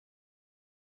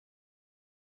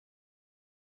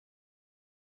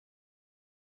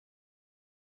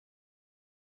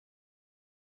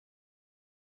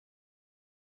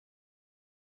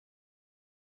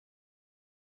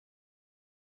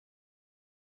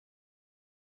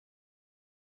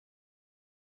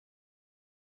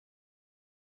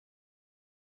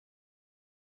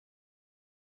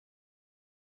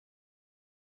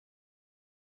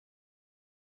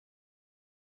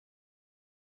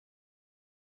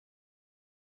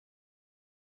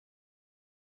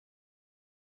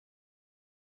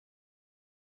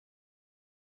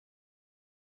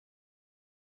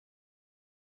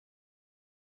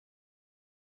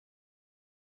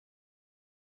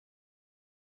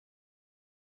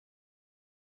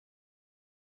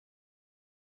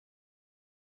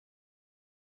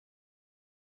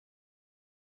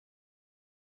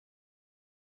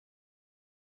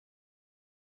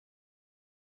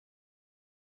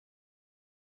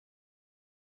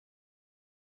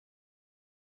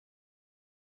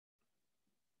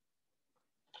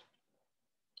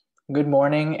Good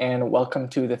morning and welcome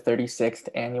to the 36th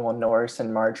Annual Norris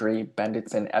and Marjorie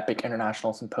Benditson EPIIC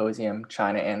International Symposium,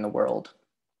 China and the World.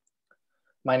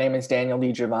 My name is Daniel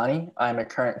DiGiovanni. I'm a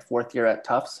current fourth year at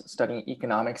Tufts studying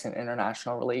economics and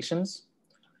international relations.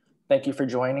 Thank you for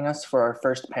joining us for our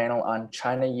first panel on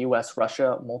China, US,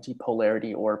 Russia,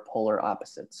 multipolarity or polar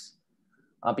opposites.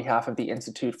 On behalf of the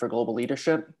Institute for Global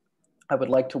Leadership, I would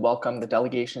like to welcome the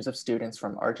delegations of students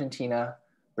from Argentina,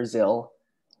 Brazil,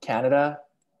 Canada,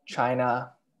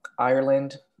 China,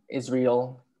 Ireland,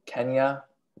 Israel, Kenya,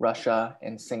 Russia,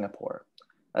 and Singapore,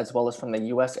 as well as from the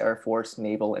US Air Force,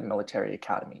 Naval, and military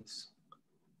academies.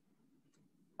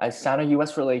 As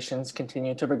Sino-US relations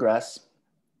continue to progress,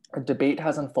 a debate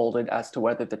has unfolded as to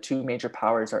whether the two major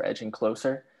powers are edging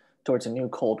closer towards a new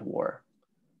Cold War.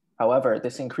 However,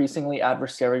 this increasingly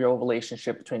adversarial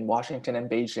relationship between Washington and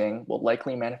Beijing will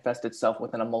likely manifest itself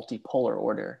within a multipolar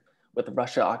order, with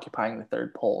Russia occupying the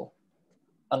third pole.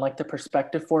 Unlike the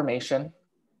prospective formation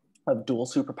of dual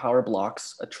superpower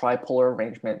blocs, a tripolar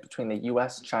arrangement between the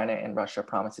US, China, and Russia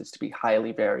promises to be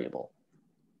highly variable.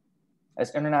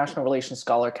 As international relations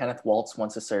scholar Kenneth Waltz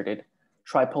once asserted,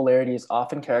 tripolarity is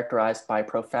often characterized by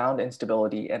profound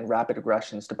instability and rapid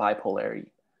aggressions to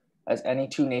bipolarity, as any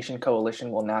two-nation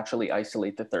coalition will naturally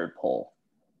isolate the third pole.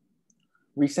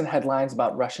 Recent headlines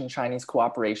about Russian-Chinese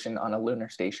cooperation on a lunar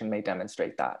station may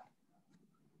demonstrate that.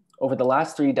 Over the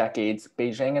last 3 decades,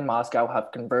 Beijing and Moscow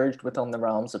have converged within the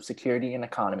realms of security and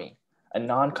economy, a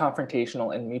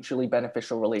non-confrontational and mutually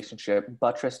beneficial relationship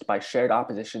buttressed by shared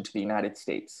opposition to the United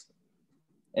States.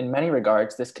 In many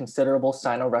regards, this considerable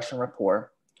Sino-Russian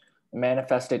rapport,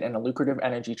 manifested in a lucrative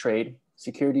energy trade,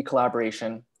 security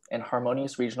collaboration, and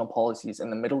harmonious regional policies in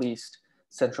the Middle East,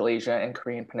 Central Asia, and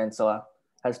Korean Peninsula,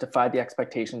 has defied the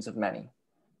expectations of many.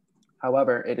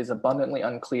 However, it is abundantly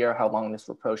unclear how long this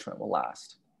rapprochement will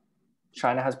last.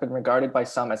 China has been regarded by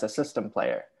some as a system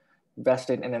player,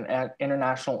 vested in an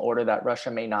international order that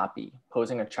Russia may not be,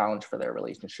 posing a challenge for their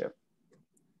relationship.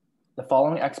 The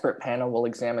following expert panel will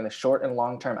examine the short and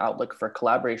long-term outlook for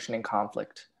collaboration and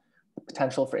conflict, the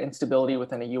potential for instability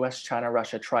within a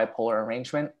US-China-Russia tripolar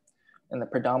arrangement, and the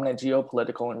predominant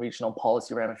geopolitical and regional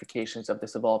policy ramifications of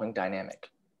this evolving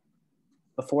dynamic.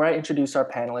 Before I introduce our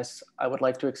panelists, I would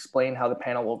like to explain how the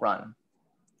panel will run.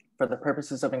 For the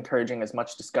purposes of encouraging as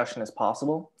much discussion as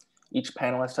possible, each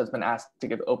panelist has been asked to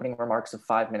give opening remarks of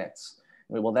 5 minutes.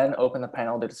 We will then open the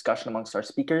panel to discussion amongst our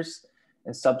speakers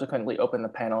and subsequently open the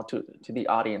panel to the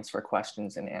audience for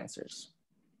questions and answers.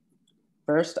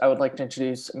 First, I would like to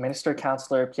introduce Minister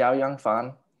Counselor PIAO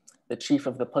Yangfan, the chief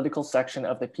of the political section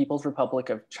of the People's Republic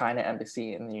of China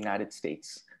Embassy in the United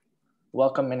States.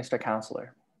 Welcome, Minister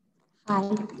Counselor. Hi.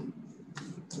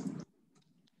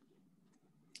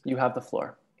 You have the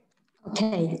floor.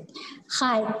 Okay.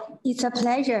 Hi, it's a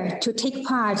pleasure to take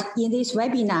part in this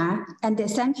webinar and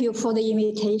thank you for the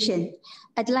invitation.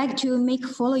 I'd like to make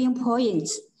following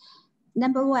points.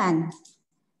 Number 1,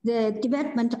 the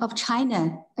development of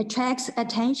China attracts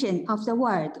attention of the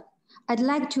world. I'd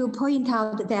like to point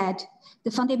out that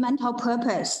the fundamental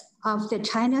purpose of the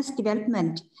China's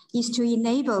development is to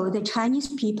enable the Chinese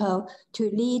people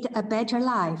to lead a better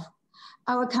life.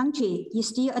 Our country is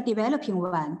still a developing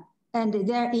one, and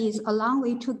there is a long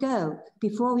way to go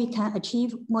before we can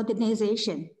achieve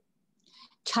modernization.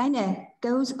 China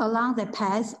goes along the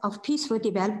path of peaceful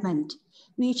development,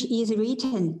 which is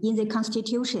written in the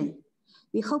Constitution.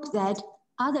 We hope that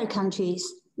other countries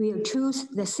will choose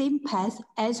the same path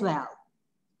as well.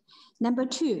 Number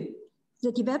 2,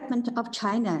 the development of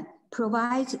China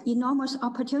provides enormous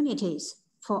opportunities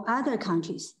for other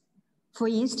countries. For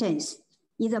instance,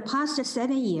 in the past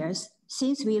 7 years,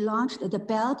 since we launched the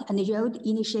Belt and Road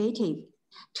Initiative,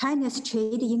 China's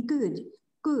trade in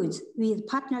goods with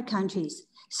partner countries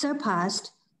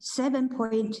surpassed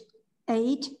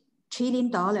 $7.8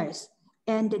 trillion,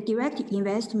 and direct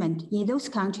investment in those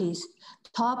countries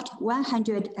topped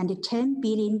 $110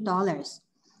 billion.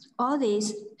 All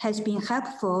this has been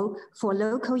helpful for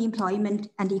local employment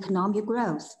and economic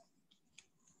growth.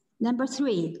 Number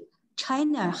 3,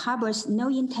 China harbors no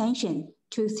intention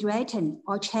to threaten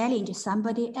or challenge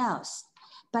somebody else,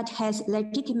 but has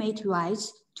legitimate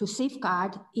rights to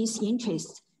safeguard its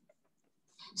interests.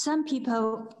 Some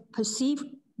people perceive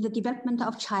the development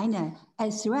of China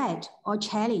as threat or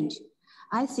challenge.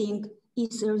 I think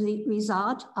it's a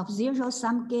result of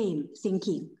zero-sum game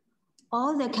thinking.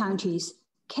 All the countries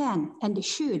can and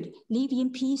should live in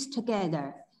peace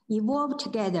together, evolve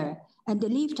together, and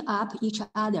lift up each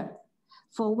other.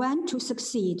 For one to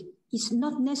succeed, it's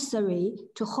not necessary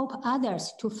to hope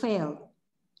others to fail.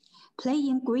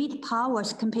 Playing great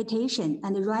powers competition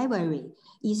and rivalry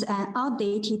is an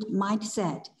outdated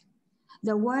mindset.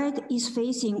 The world is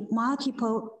facing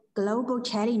multiple global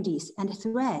challenges and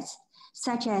threats,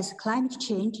 such as climate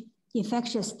change,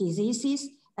 infectious diseases,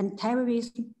 and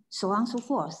terrorism, so on and so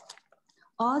forth.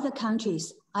 All the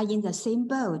countries are in the same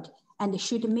boat and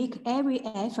should make every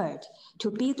effort to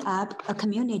build up a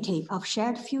community of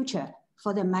shared future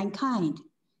for the mankind.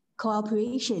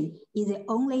 Cooperation is the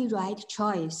only right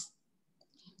choice.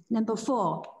 Number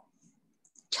 4,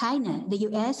 China, the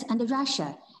US, and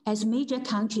Russia as major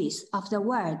countries of the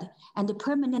world and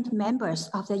permanent members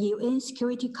of the UN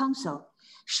Security Council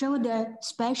show their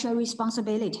special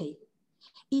responsibility.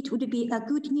 It would be a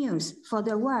good news for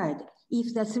the world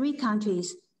if the 3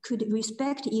 countries could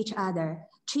respect each other,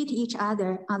 treat each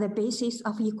other on the basis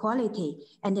of equality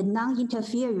and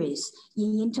non-interference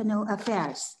in internal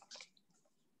affairs.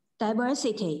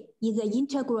 Diversity is an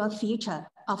integral feature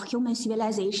of human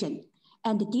civilization,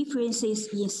 and differences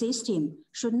in system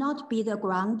should not be the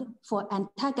ground for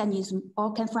antagonism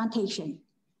or confrontation.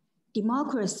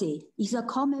 Democracy is a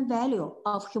common value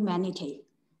of humanity,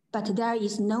 but there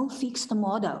is no fixed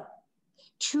model.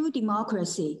 True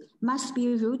democracy must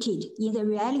be rooted in the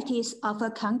realities of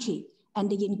a country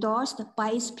and endorsed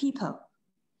by its people.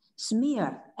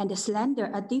 Smear and slander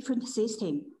a different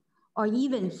system, or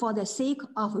even for the sake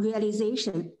of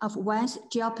realization of one's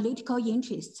geopolitical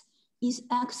interests, is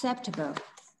unacceptable.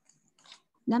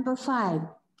 Number 5,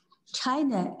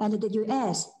 China and the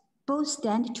US both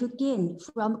stand to gain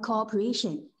from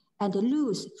cooperation and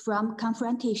lose from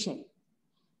confrontation.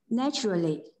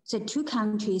 Naturally, the 2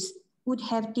 countries would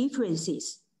have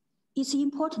differences. It's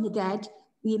important that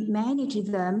we manage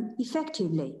them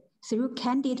effectively through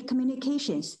candid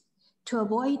communications to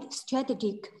avoid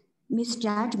strategic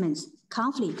misjudgments,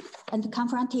 conflict, and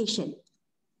confrontation.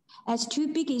 As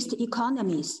 2 biggest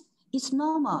economies, it's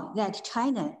normal that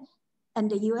China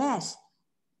and the US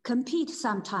compete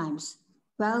sometimes,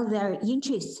 while their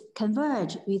interests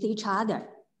converge with each other.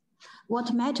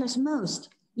 What matters most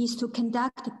is to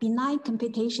conduct benign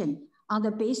competition on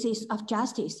the basis of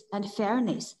justice and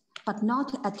fairness, but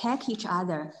not attack each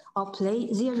other or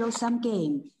play zero-sum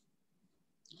game.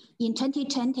 In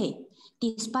 2020,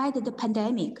 despite the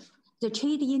pandemic, the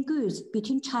trade in goods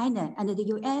between China and the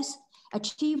US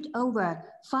achieved over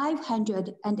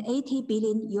 $580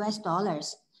 billion,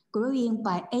 growing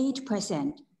by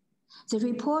 8%. The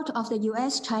report of the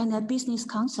US-China Business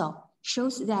Council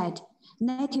shows that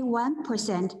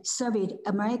 91% surveyed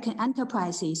American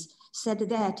enterprises said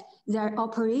that their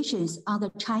operations on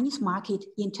the Chinese market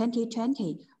in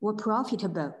 2020 were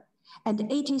profitable, and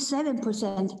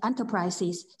 87%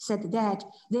 enterprises said that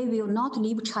they will not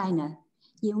leave China.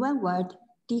 In one word,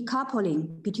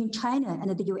 decoupling between China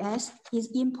and the US is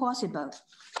impossible.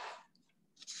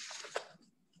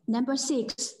 Number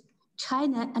 6,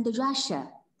 China and Russia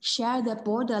share the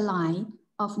borderline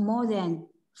of more than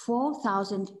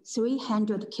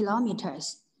 4,300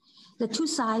 kilometers. The 2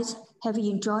 sides have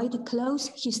enjoyed close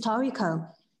historical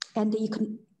and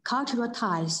cultural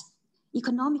ties,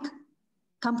 economic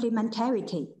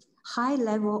complementarity, high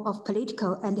level of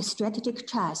political and strategic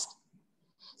trust.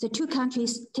 The 2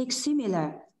 countries take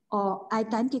similar or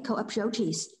identical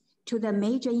approaches to the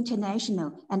major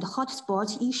international and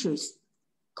hotspot issues.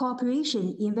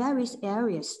 Cooperation in various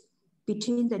areas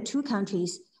between the 2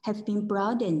 countries have been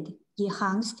broadened,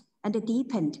 enhanced, and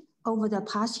deepened over the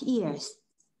past years.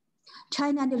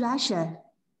 China and Russia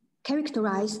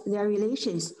characterize their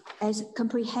relations as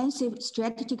comprehensive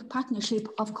strategic partnership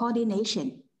of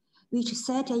coordination, which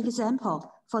set an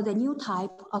example for the new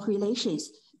type of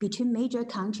relations between major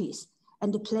countries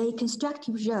and play a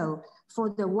constructive role for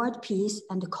the world peace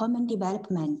and common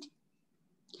development.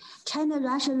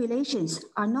 China-Russia relations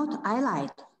are not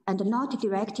allied and not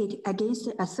directed against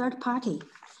a third party.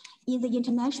 In the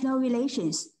international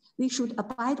relations, we should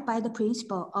abide by the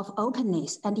principle of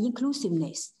openness and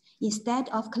inclusiveness instead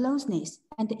of closeness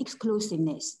and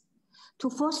exclusiveness. To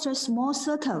foster small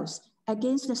circles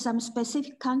against some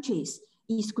specific countries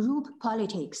is group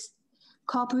politics.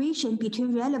 Cooperation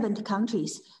between relevant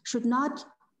countries should not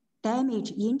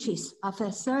damage interests of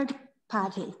a third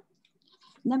party.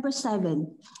 Number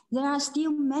 7, there are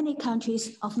still many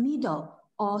countries of middle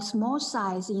or small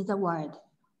size in the world.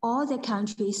 All the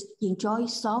countries enjoy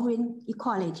sovereign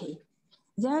equality.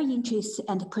 Their interests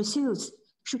and pursuits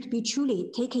should be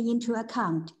truly taken into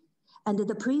account, and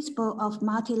the principle of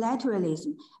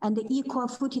multilateralism and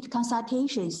equal-footed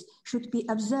consultations should be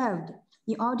observed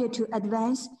in order to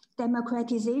advance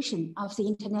democratization of the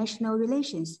international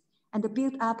relations and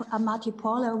build up a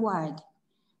multipolar world.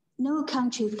 No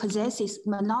country possesses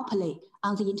monopoly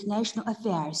on the international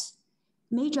affairs.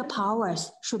 Major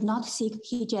powers should not seek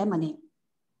hegemony.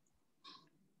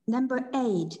 Number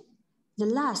 8, The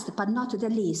last but not the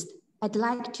least, I'd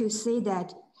like to say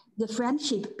that the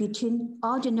friendship between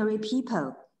ordinary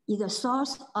people is the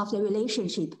source of the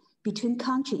relationship between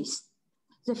countries.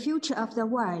 The future of the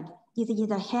world is in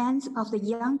the hands of the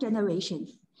young generation.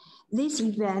 This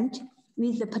event,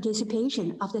 with the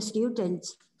participation of the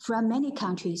students from many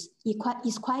countries,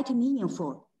 is quite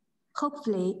meaningful.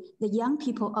 Hopefully, the young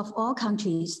people of all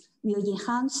countries will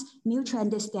enhance mutual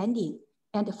understanding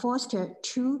and foster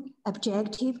true,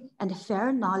 objective, and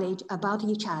fair knowledge about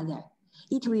each other.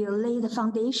 It will lay the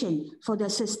foundation for the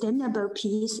sustainable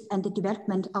peace and the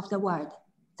development of the world.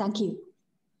 Thank you.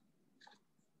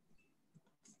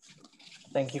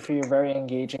 Thank you for your very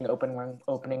engaging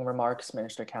opening remarks,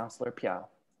 Minister Councillor PIAO.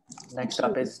 Next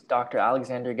up is Dr.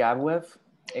 Alexander Gabuev,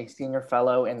 a senior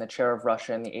fellow in the chair of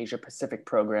Russia in the Asia Pacific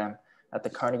program at the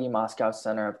Carnegie Moscow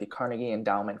Center of the Carnegie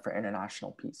Endowment for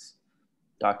International Peace.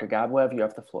 Dr. Gabuev, you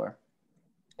have the floor.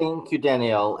 Thank you,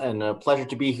 Danielle, and a pleasure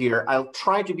to be here. I'll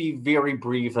try to be very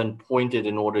brief and pointed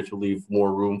in order to leave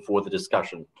more room for the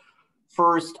discussion.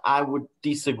 First, I would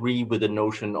disagree with the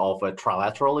notion of a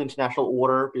trilateral international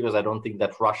order because I don't think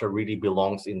that Russia really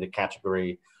belongs in the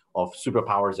category of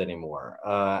superpowers anymore.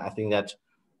 I think that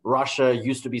Russia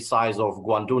used to be size of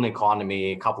Guangdong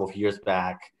economy a couple of years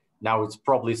back. Now it's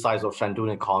probably size of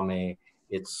Shandong economy.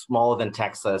 It's smaller than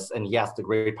Texas. And yes, the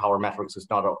great power metrics is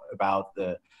not about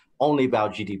only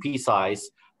about GDP size,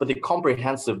 but the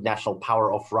comprehensive national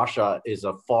power of Russia is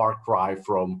a far cry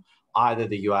from either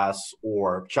the US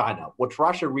or China. What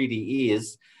Russia really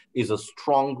is a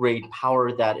strong great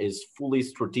power that is fully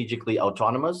strategically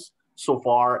autonomous so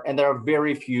far. And there are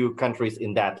very few countries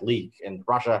in that league. And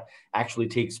Russia actually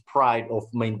takes pride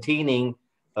of maintaining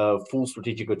full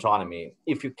strategic autonomy.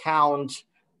 If you count,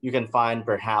 you can find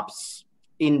perhaps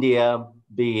India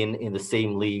being in the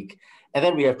same league. And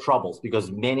then we have troubles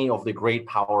because many of the great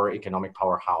power, economic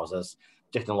powerhouses,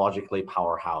 technologically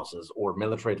powerhouses, or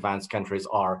military advanced countries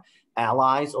are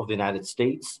allies of the United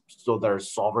States. So their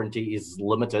sovereignty is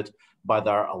limited by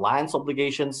their alliance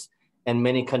obligations. And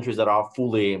many countries that are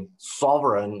fully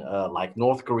sovereign, like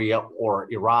North Korea or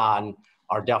Iran,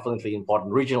 are definitely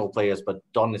important regional players, but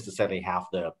don't necessarily have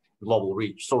the global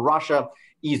reach. So Russia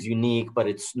is unique, but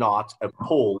it's not a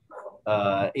pole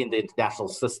in the international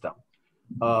system.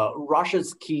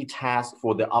 Russia's key task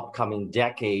for the upcoming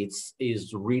decades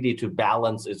is really to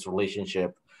balance its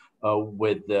relationship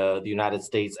with the United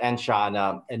States and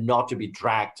China and not to be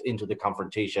dragged into the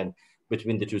confrontation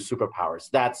between the two superpowers.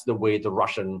 That's the way the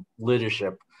Russian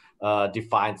leadership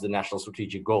defines the national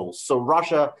strategic goals. So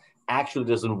Russia actually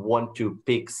doesn't want to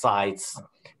pick sides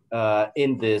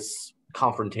in this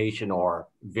confrontation or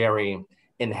very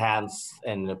enhanced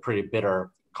and pretty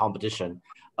bitter competition.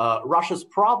 Russia's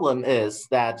problem is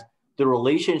that the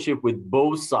relationship with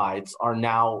both sides are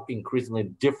now increasingly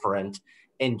different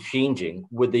and changing.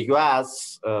 With the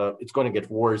US, it's going to get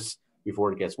worse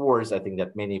before it gets worse. I think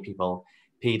that many people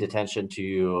paid attention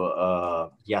to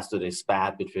yesterday's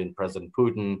spat between President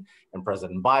Putin and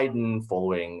President Biden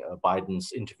following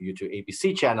Biden's interview to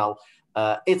ABC channel.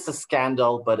 It's a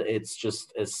scandal, but it's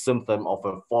just a symptom of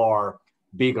a far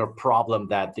bigger problem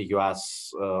that the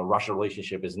US-Russia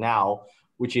relationship is now,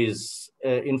 which is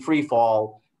in free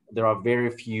fall. There are very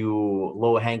few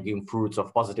low-hanging fruits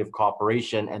of positive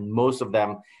cooperation, and most of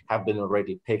them have been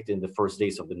already picked in the first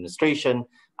days of the administration.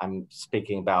 I'm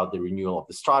speaking about the renewal of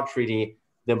the START Treaty.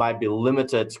 There might be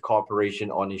limited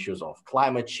cooperation on issues of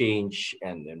climate change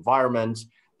and the environment.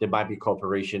 There might be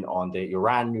cooperation on the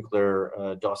Iran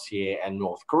nuclear dossier and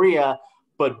North Korea.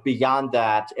 But beyond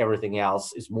that, everything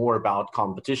else is more about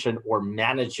competition or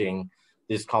managing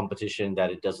this competition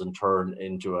that it doesn't turn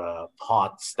into a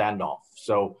hot standoff.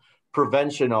 So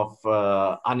prevention of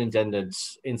unintended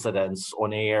incidents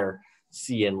on air,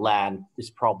 sea, and land is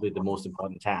probably the most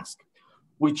important task.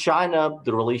 With China,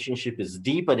 the relationship is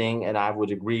deepening, and I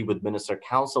would agree with Minister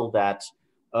Council that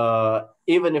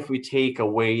even if we take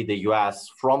away the US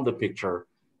from the picture,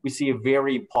 we see a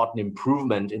very important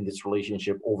improvement in this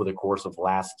relationship over the course of the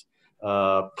last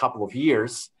couple of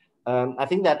years. I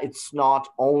think that it's not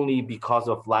only because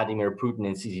of Vladimir Putin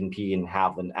and Xi Jinping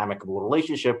have an amicable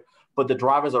relationship, but the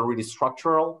drivers are really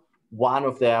structural. One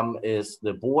of them is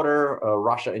the border.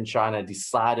 Russia and China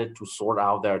decided to sort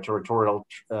out their territorial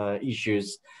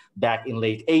issues back in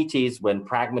late 80s when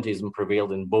pragmatism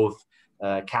prevailed in both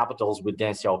capitals, with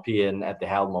Deng Xiaoping at the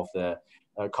helm of the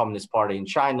Communist Party in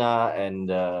China and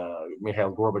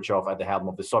Mikhail Gorbachev at the helm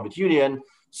of the Soviet Union.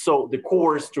 So the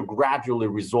course to gradually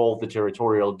resolve the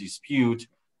territorial dispute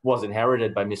was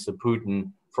inherited by Mr.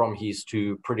 Putin from his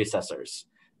two predecessors.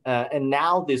 And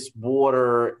now this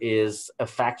border is a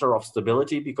factor of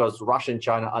stability because Russia and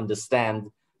China understand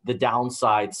the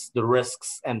downsides, the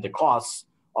risks, and the costs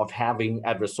of having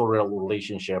adversarial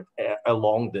relationship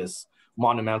along this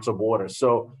monumental border.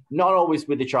 So not always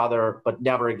with each other, but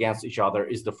never against each other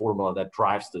is the formula that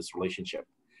drives this relationship.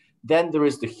 Then there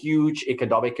is the huge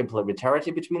economic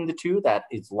complementarity between the two that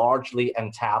is largely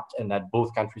untapped and that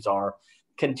both countries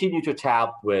continue to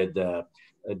tap with a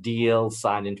deal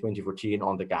signed in 2014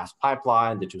 on the gas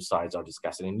pipeline. The two sides are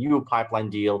discussing a new pipeline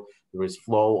deal. There is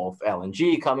flow of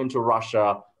LNG coming to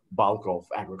Russia, bulk of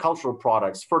agricultural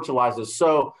products, fertilizers.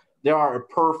 So they are a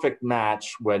perfect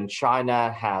match when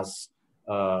China has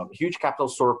a huge capital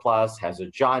surplus, has a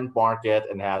giant market,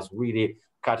 and has really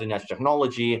cutting-edge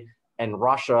technology. And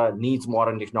Russia needs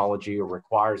modern technology,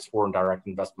 requires foreign direct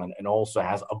investment, and also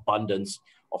has abundance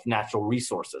of natural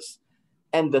resources.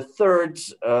 And the third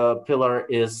pillar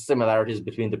is similarities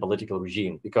between the political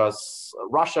regime, because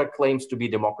Russia claims to be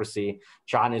democracy.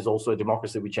 China is also a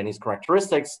democracy with Chinese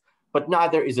characteristics, but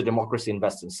neither is a democracy in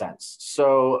Western sense.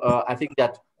 So I think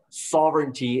that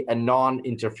sovereignty and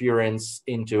non-interference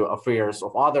into affairs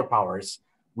of other powers,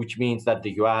 which means that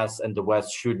the US and the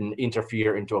West shouldn't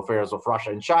interfere into affairs of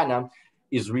Russia and China,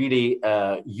 is really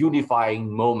a unifying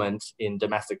moment in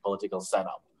domestic political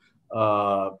setup.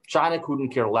 China couldn't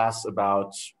care less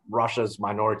about Russia's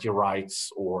minority rights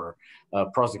or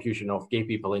prosecution of gay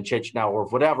people in Chechnya or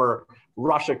whatever.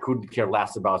 Russia couldn't care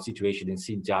less about situation in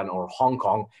Xinjiang or Hong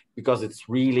Kong because it's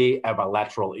really a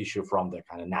bilateral issue from the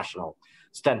kind of national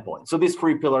standpoint. So these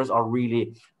three pillars are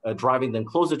really driving them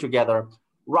closer together.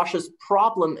 Russia's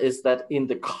problem is that in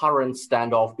the current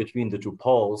standoff between the two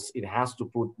poles, it has to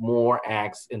put more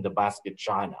eggs in the basket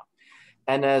China.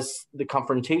 And as the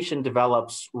confrontation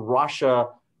develops, Russia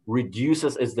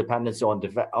reduces its dependency on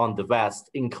the West,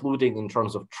 including in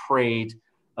terms of trade,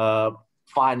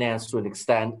 finance to an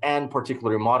extent, and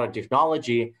particularly modern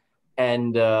technology,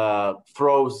 and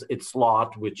throws its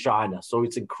lot with China. So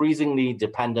it's increasingly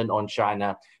dependent on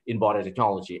China in modern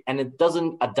technology. And it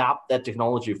doesn't adapt that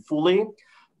technology fully,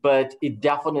 but it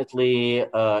definitely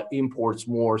imports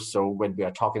more. So when we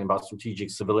are talking about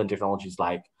strategic civilian technologies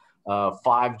like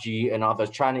 5G and others,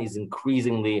 China is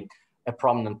increasingly a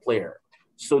prominent player.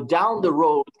 So down the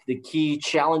road, the key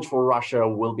challenge for Russia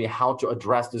will be how to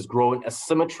address this growing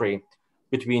asymmetry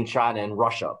between China and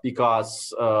Russia,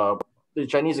 because the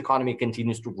Chinese economy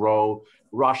continues to grow.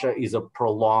 Russia is a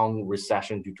prolonged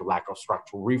recession due to lack of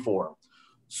structural reform.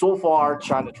 So far,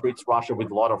 China treats Russia with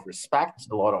a lot of respect,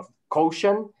 a lot of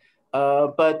caution,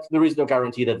 but there is no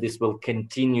guarantee that this will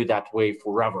continue that way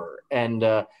forever.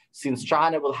 And since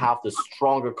China will have the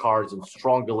stronger cards and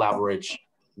stronger leverage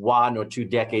 1 or 2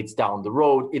 decades down the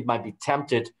road, it might be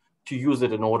tempted to use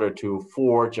it in order to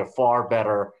forge a far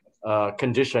better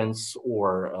conditions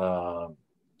or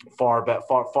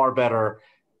far better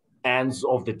ends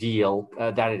of the deal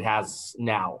that it has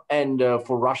now. And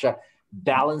for Russia,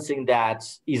 balancing that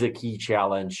is a key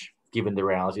challenge, given the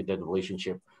reality that the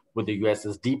relationship with the US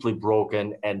is deeply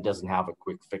broken and doesn't have a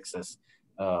quick fixes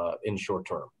in short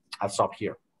term. I'll stop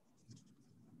here.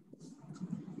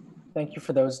 Thank you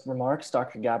for those remarks,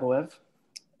 Dr. Gabuev.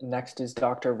 Next is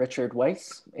Dr. Richard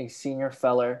Weitz, a senior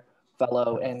fellow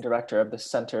and director of the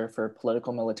Center for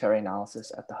Political Military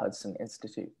Analysis at the Hudson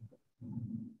Institute.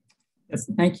 Yes,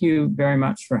 thank you very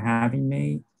much for having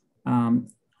me.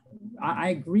 I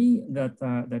agree that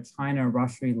the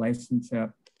China-Russia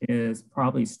relationship is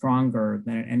probably stronger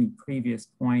than at any previous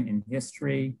point in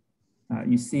history.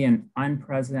 You see an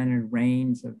unprecedented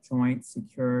range of joint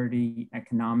security,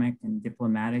 economic, and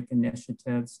diplomatic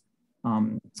initiatives.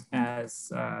 As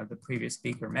the previous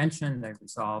speaker mentioned, they've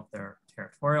resolved their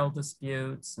territorial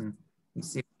disputes, and we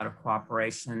see a lot of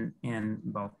cooperation in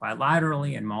both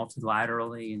bilaterally and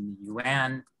multilaterally in the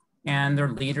UN. And their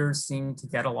leaders seem to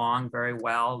get along very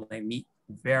well. They meet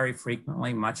very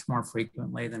frequently, much more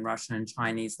frequently than Russian and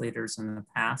Chinese leaders in the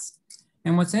past.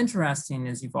 And what's interesting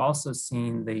is you've also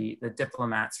seen the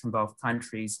diplomats from both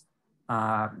countries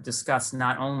discuss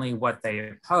not only what they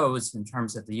oppose in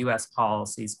terms of the US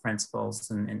policies, principles,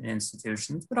 and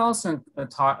institutions, but also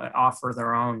offer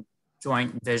their own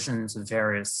joint visions of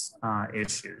various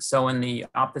issues. So in the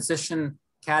opposition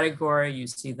category, you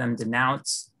see them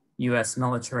denounce US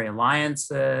military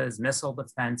alliances, missile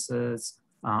defenses,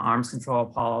 arms control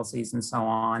policies, and so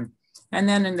on. And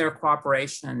then in their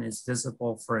cooperation is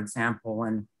visible, for example,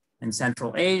 in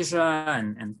Central Asia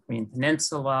and Korean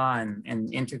Peninsula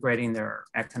and integrating their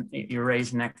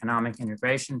Eurasian economic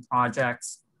integration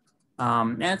projects.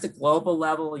 And at the global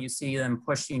level, you see them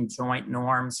pushing joint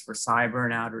norms for cyber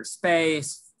and outer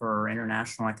space, for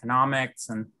international economics,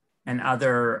 and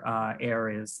other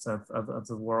areas of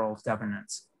the world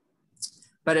governance.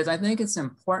 But I think it's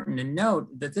important to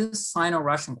note that this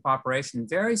Sino-Russian cooperation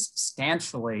varies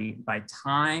substantially by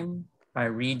time, by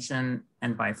region,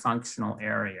 and by functional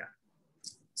area.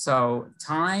 So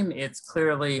time, it's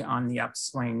clearly on the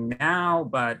upswing now,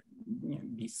 but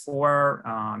before,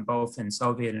 both in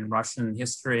Soviet and Russian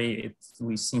history,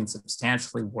 we've seen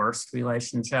substantially worse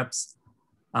relationships.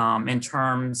 In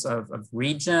terms of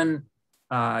region,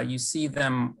 you see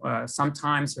them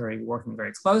sometimes working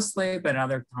very closely, but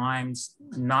other times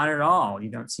not at all. You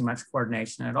don't see much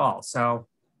coordination at all. So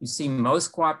you see most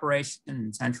cooperation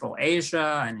in Central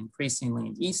Asia and increasingly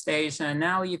in East Asia, and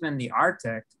now even the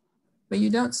Arctic, but you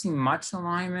don't see much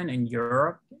alignment in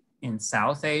Europe, in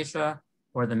South Asia,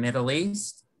 or the Middle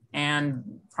East,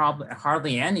 and probably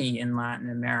hardly any in Latin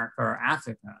America or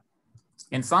Africa.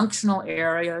 In functional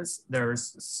areas,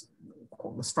 there's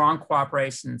strong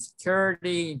cooperation in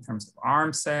security, in terms of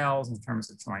arms sales, in terms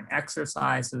of joint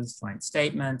exercises, joint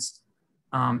statements.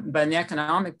 But in the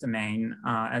economic domain,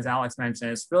 as Alex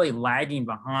mentioned, it's really lagging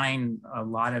behind a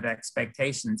lot of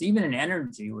expectations. Even in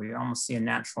energy, we almost see a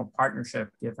natural partnership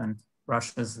given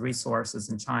Russia's resources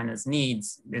and China's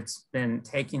needs. It's been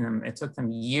taking them, it took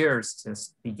them years to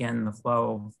begin the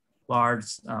flow of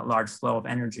large flow of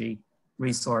energy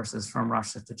resources from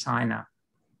Russia to China.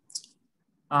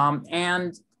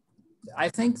 And I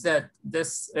think that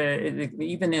this,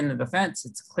 even in the defense,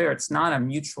 it's clear it's not a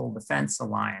mutual defense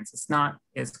alliance. It's not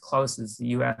as close as the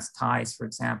US ties, for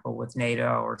example, with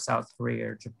NATO or South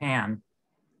Korea or Japan.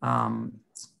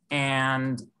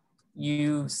 And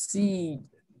you see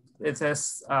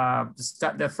this,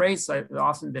 the phrase that's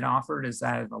often been offered is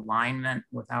that of alignment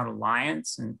without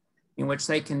alliance, and in which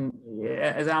they can,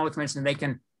 as Alex mentioned, they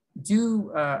can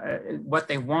do what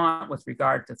they want with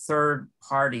regard to third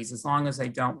parties, as long as they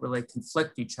don't really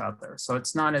conflict each other. So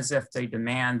it's not as if they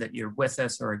demand that you're with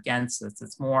us or against us.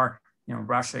 It's more, you know,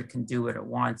 Russia can do what it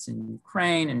wants in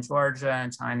Ukraine and Georgia,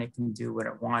 and China can do what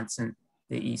it wants in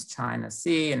the East China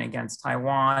Sea and against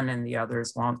Taiwan, and the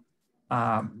others won't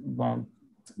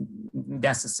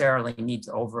necessarily need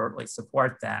to overtly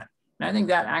support that. And I think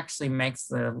that actually makes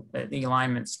the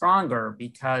alignment stronger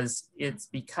because it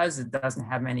doesn't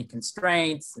have many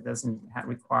constraints, it doesn't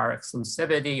require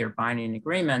exclusivity or binding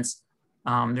agreements.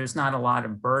 There's not a lot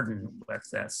of burden with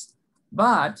this.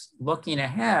 But looking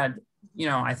ahead, you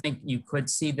know, I think you could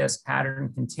see this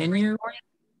pattern continue,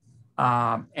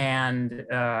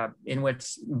 in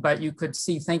which, but you could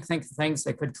see think things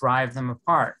that could drive them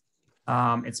apart.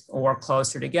 Or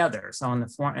closer together. So in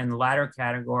the latter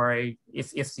category,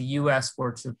 if the U.S.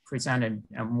 were to present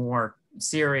a more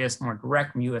serious, more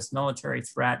direct U.S. military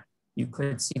threat, you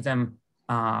could see them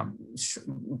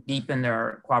deepen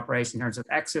their cooperation in terms of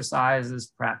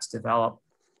exercises, perhaps develop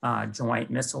joint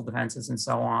missile defenses and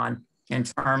so on. In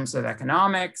terms of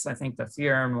economics, I think the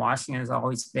fear in Washington has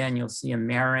always been you'll see a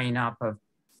marrying up of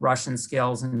Russian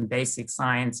skills in basic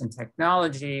science and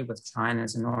technology with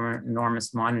China's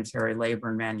enormous monetary, labor,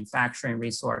 and manufacturing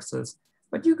resources.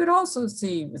 But you could also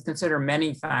consider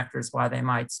many factors why they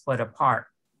might split apart.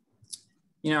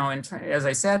 You know, as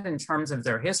I said, in terms of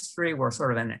their history, we're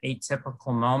sort of in an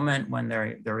atypical moment when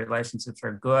their relationships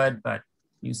are good, but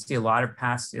you see a lot of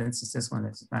past instances when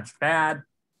it's much bad.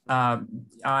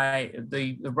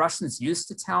 The Russians used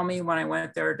to tell me when I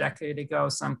went there a decade ago,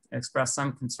 expressed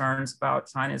some concerns about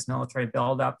China's military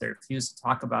buildup. They refuse to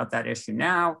talk about that issue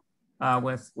now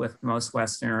with most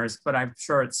Westerners, but I'm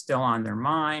sure it's still on their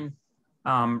mind.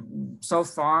 So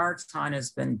far,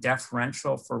 China's been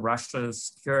deferential for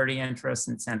Russia's security interests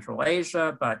in Central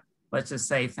Asia, but let's just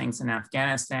say things in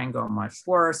Afghanistan go much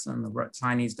worse and the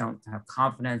Chinese don't have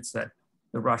confidence that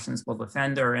the Russians will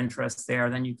defend their interests there,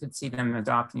 then you could see them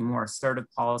adopting more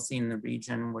assertive policy in the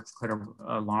region, which could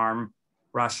alarm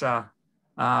Russia.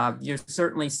 You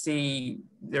certainly see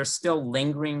there's still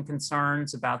lingering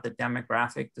concerns about the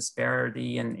demographic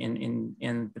disparity in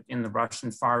the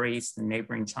Russian Far East and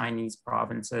neighboring Chinese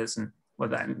provinces, and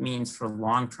what that means for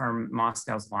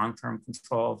Moscow's long-term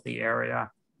control of the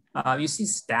area. You see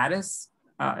status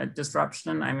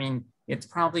disruption. I mean, it's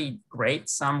probably great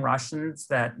some Russians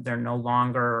that they're no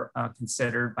longer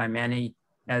considered by many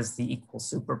as the equal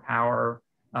superpower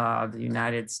of the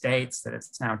United States, that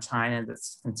it's now China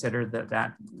that's considered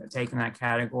taken that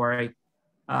category.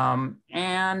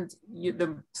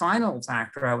 The final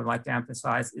factor I would like to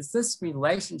emphasize is this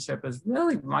relationship is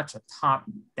really much a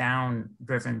top-down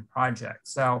driven project.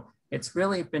 So it's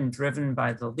really been driven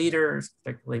by the leaders,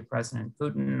 particularly President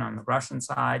Putin on the Russian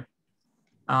side.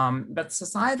 But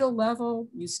societal level,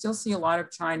 you still see a lot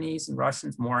of Chinese and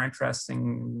Russians more interested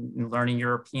in learning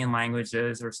European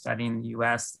languages or studying the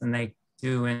US than they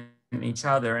do in each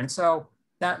other. And so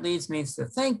that leads me to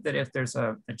think that if there's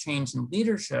a change in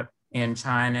leadership in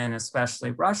China and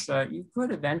especially Russia, you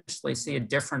could eventually see a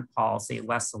different policy,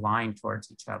 less aligned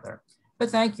towards each other. But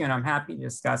thank you, and I'm happy to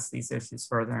discuss these issues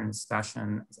further in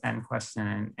discussion and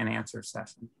question and answer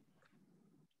session.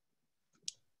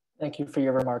 Thank you for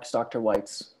your remarks, Dr.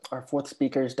 Weitz. Our fourth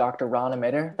speaker is Dr.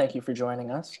 Rana. Thank you for joining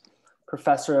us.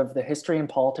 Professor of the History and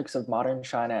Politics of Modern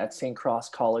China at St. Cross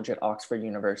College at Oxford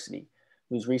University,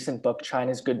 whose recent book,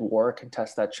 China's Good War,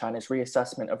 contests that China's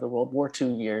reassessment of the World War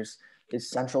II years is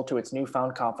central to its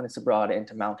newfound confidence abroad and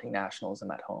to mounting nationalism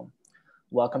at home.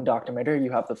 Welcome, Dr. Mitter,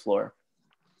 you have the floor.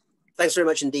 Thanks very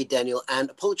much indeed, Daniel, and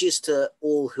apologies to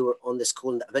all who are on this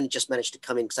call. I've only just managed to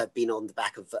come in because I've been on the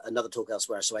back of another talk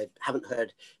elsewhere, so I haven't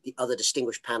heard the other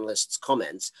distinguished panelists'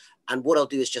 comments. And what I'll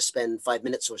do is just spend 5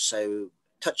 minutes or so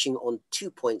touching on 2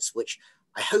 points, which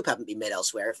I hope haven't been made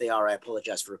elsewhere. If they are, I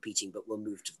apologize for repeating, but we'll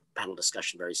move to panel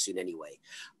discussion very soon anyway.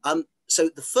 So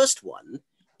the first one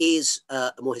is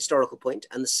a more historical point,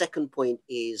 and the second point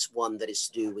is one that is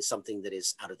to do with something that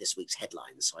is out of this week's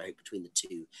headlines. So I hope between the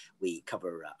two, we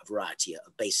cover a variety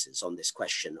of bases on this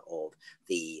question of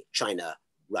the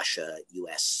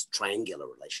China-Russia-US triangular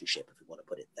relationship, if we want to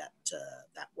put it that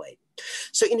way.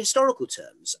 So in historical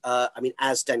terms, I mean,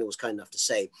 as Daniel was kind enough to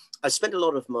say, I've spent a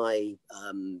lot of my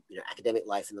academic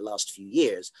life in the last few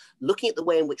years looking at the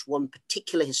way in which one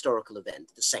particular historical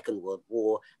event, the Second World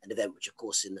War, an event which of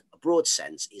course in a broad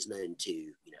sense is known to,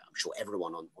 I'm sure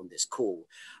everyone on this call,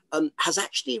 has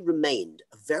actually remained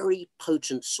a very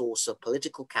potent source of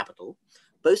political capital,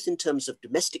 both in terms of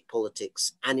domestic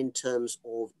politics and in terms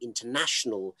of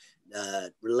international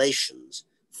relations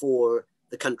for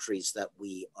the countries that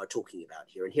we are talking about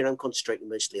here. And here I'm concentrating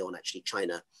mostly on actually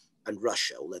China and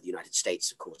Russia, although the United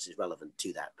States, of course, is relevant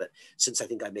to that. But since I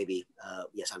think I may be,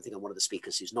 yes, I think I'm one of the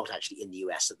speakers who's not actually in the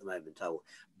US at the moment, I'll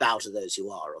bow to those who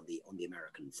are on the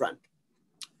American front.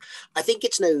 I think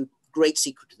it's no great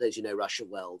secret to those who know Russia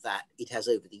well that it has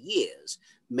over the years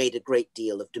made a great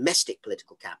deal of domestic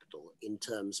political capital in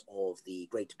terms of the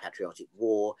Great Patriotic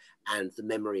War and the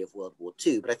memory of World War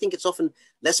II. But I think it's often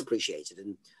less appreciated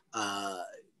and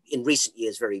in recent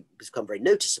years become very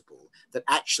noticeable that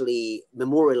actually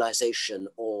memorialization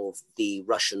of the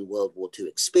Russian World War II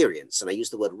experience, and I use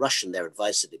the word Russian there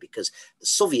advisedly because the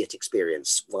Soviet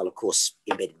experience, while of course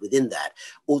embedded within that,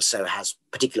 also has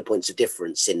particular points of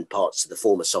difference in parts of the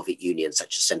former Soviet Union,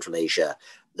 such as Central Asia,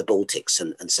 the Baltics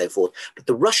and so forth. But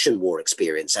the Russian war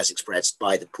experience, as expressed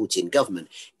by the Putin government,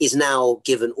 is now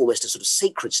given almost a sort of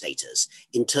sacred status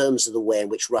in terms of the way in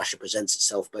which Russia presents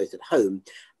itself both at home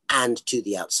and to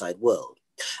the outside world.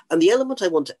 And the element I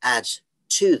want to add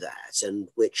to that, and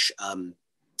which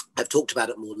I've talked about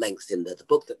at more length in the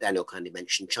book that Daniel kindly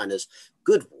mentioned, China's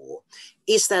Good War,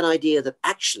 is that idea that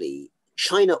actually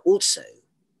China also,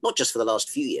 not just for the last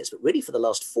few years, but really for the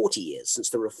last 40 years since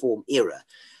the reform era,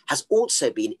 has also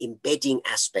been embedding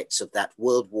aspects of that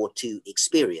World War II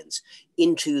experience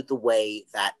into the way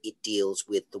that it deals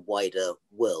with the wider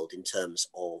world in terms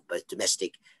of both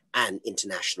domestic and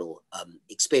international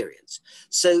experience.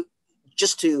 So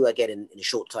just to, again, in a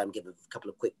short time, give a couple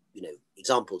of quick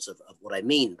examples of what I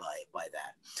mean by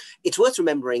that. It's worth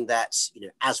remembering that,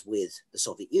 as with the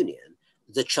Soviet Union,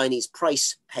 the Chinese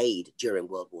price paid during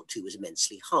World War II was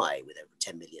immensely high, with over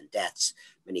 10 million deaths,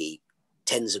 many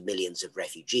tens of millions of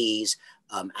refugees,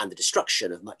 and the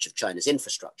destruction of much of China's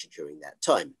infrastructure during that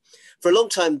time. For a long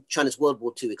time, China's World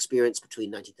War II experience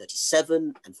between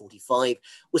 1937 and 45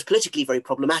 was politically very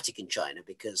problematic in China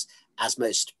because, as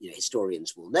most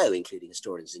historians will know, including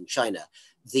historians in China,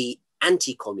 the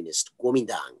anti-communist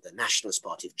Kuomintang, the Nationalist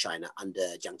Party of China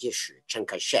under Chiang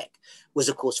Kai-shek, was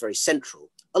of course very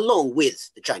central, along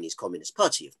with the Chinese Communist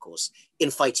Party, of course, in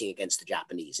fighting against the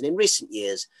Japanese. And in recent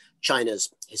years,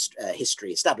 China's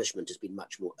history establishment has been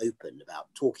much more open about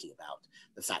talking about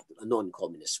the fact that the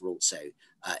non-communists were also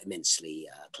immensely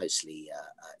closely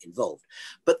involved.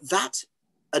 But that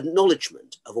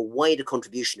acknowledgement of a wider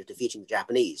contribution to defeating the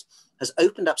Japanese has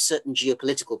opened up certain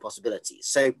geopolitical possibilities.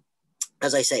 So,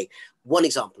 as I say, one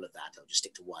example of that, I'll just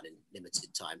stick to one in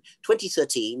limited time.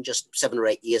 2013, just 7 or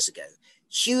 8 years ago,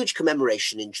 huge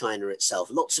commemoration in China itself,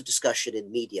 lots of discussion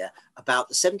in media about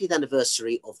the 70th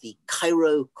anniversary of the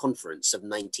Cairo Conference of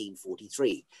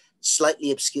 1943.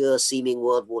 Slightly obscure seeming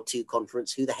World War II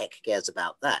conference, who the heck cares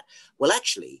about that? Well,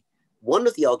 actually, one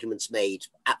of the arguments made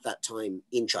at that time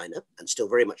in China, and still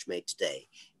very much made today,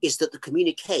 is that the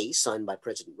communique signed by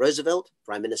President Roosevelt,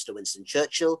 Prime Minister Winston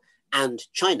Churchill, and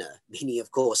China, meaning,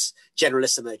 of course,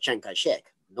 Generalissimo Chiang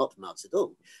Kai-shek, not Mao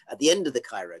Zedong, at the end of the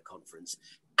Cairo conference,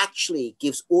 actually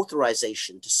gives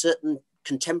authorization to certain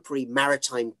contemporary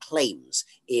maritime claims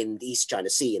in the East China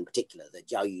Sea in particular. The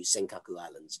Jiaoyu Senkaku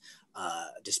Islands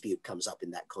dispute comes up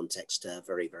in that context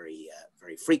very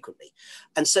frequently.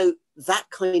 And so that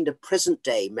kind of present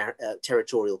day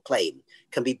territorial claim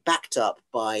can be backed up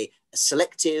by a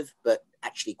selective but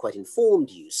actually quite informed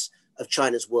use of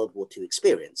China's World War II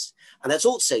experience. And that's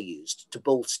also used to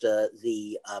bolster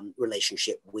the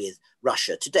relationship with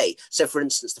Russia today. So for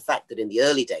instance, the fact that in the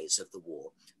early days of the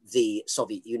war, the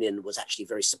Soviet Union was actually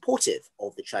very supportive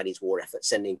of the Chinese war effort,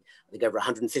 sending, I think, over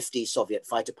 150 Soviet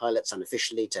fighter pilots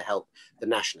unofficially to help the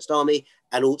Nationalist Army,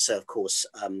 and also, of course,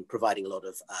 providing a lot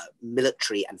of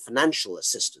military and financial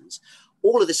assistance.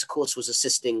 All of this, of course, was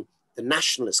assisting the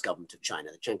nationalist government of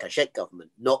China, the Chiang Kai-shek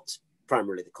government, not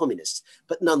primarily the communists,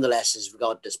 but nonetheless is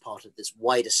regarded as part of this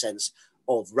wider sense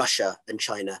of Russia and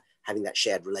China having that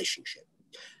shared relationship.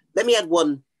 Let me add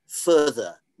one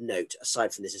further note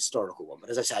aside from this historical one, but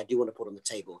as I say, I do want to put on the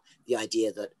table the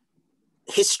idea that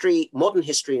history, modern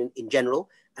history in general,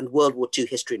 and World War II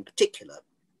history in particular,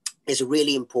 is a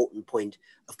really important point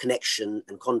of connection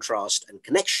and contrast and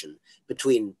connection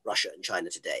between Russia and China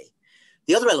today.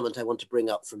 The other element I want to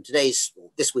bring up from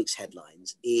this week's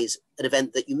headlines is an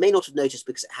event that you may not have noticed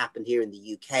because it happened here in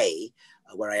the UK,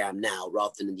 where I am now,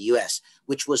 rather than in the US,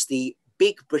 which was the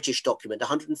big British document,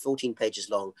 114 pages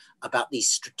long, about the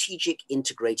strategic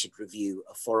integrated review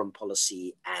of foreign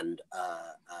policy and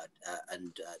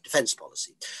defense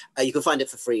policy. You can find it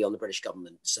for free on the British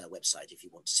government's website if you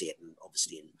want to see it. And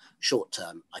obviously in short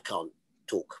term, I can't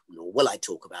talk, nor will I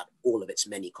talk about all of its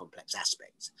many complex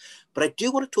aspects. But I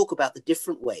do want to talk about the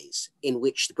different ways in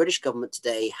which the British government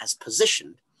today has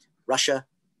positioned Russia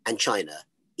and China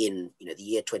in the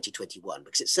year 2021,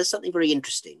 because it says something very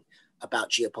interesting about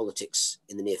geopolitics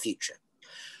in the near future.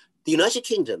 The United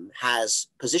Kingdom has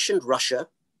positioned Russia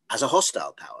as a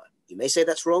hostile power. You may say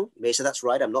that's wrong, you may say that's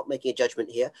right. I'm not making a judgment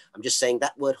here. I'm just saying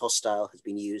that word hostile has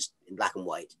been used in black and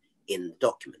white in the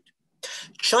document.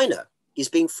 China is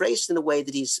being phrased in a way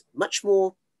that is much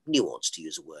more nuanced, to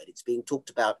use a word. It's being talked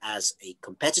about as a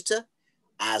competitor,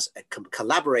 as a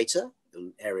collaborator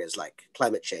in areas like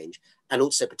climate change, and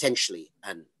also potentially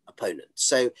an opponent.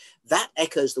 So that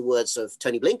echoes the words of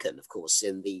Tony Blinken, of course,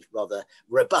 in the rather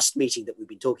robust meeting that we've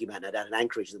been talking about down in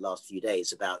Anchorage in the last few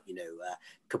days about,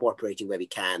 cooperating where we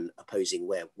can, opposing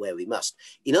where we must.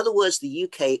 In other words, the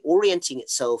UK orienting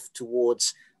itself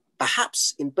towards,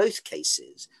 perhaps in both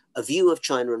cases, a view of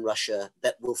China and Russia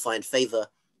that will find favor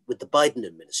with the Biden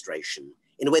administration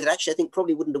in a way that actually I think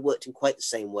probably wouldn't have worked in quite the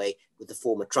same way with the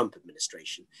former Trump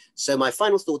administration. So my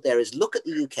final thought there is look at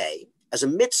the UK as a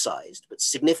mid-sized but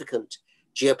significant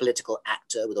geopolitical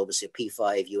actor with obviously a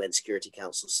P5 UN Security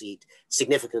Council seat,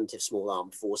 significant if small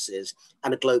armed forces,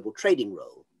 and a global trading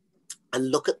role.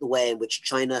 And look at the way in which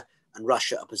China and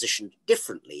Russia are positioned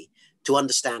differently to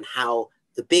understand how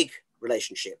the big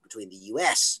relationship between the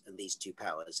US and these two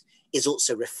powers is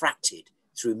also refracted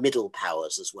through middle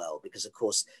powers as well, because of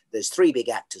course those three big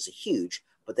actors are huge,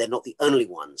 but they're not the only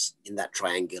ones in that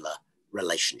triangular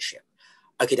relationship.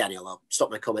 Okay, Daniel, I'll stop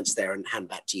my comments there and hand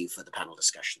back to you for the panel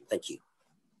discussion. Thank you.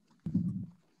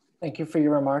 Thank you for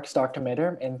your remarks, Dr.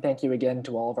 Mitter, and thank you again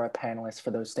to all of our panelists for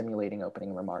those stimulating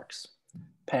opening remarks.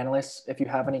 Panelists, if you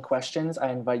have any questions, I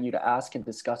invite you to ask and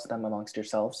discuss them amongst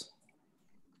yourselves.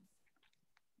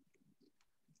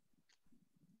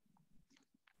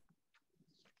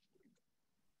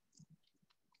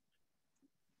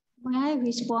 May I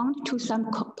respond to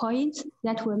some points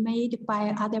that were made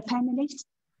by other panelists?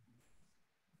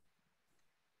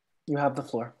 You have the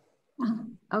floor.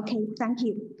 Okay, thank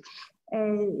you.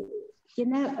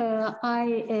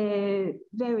 I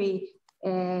very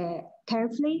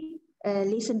carefully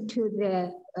listened to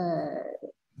the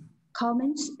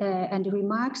comments and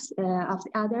remarks of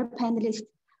the other panelists.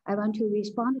 I want to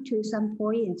respond to some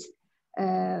points.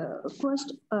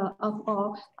 First of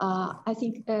all, I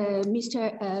think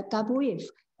Mr. Gabuev,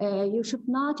 you should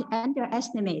not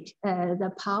underestimate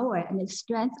the power and the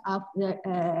strength of the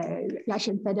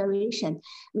Russian Federation.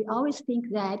 We always think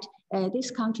that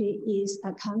this country is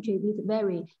a country with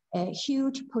very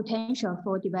huge potential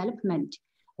for development.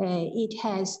 It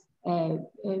has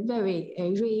very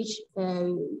rich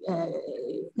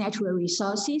natural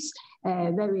resources,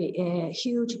 very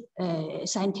huge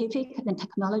scientific and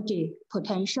technology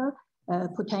potential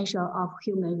of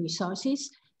human resources.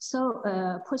 So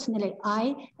personally,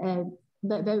 I'm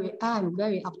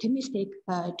very optimistic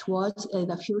towards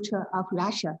the future of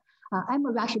Russia. I'm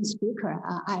a Russian speaker.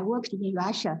 I worked in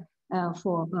Russia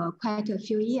for quite a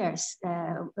few years,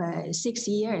 6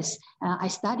 years. I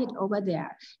studied over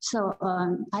there. So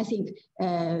I think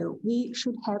we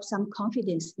should have some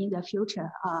confidence in the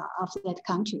future of that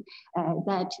country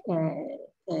that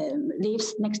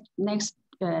lives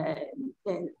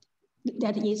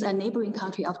that is a neighboring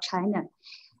country of China.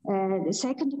 The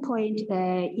second point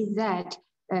is that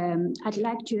I'd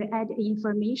like to add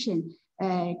information.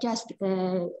 Just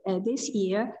this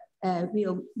year,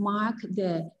 we'll mark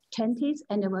the 20th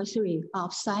anniversary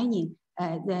of signing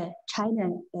the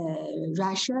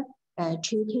China-Russia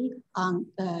Treaty on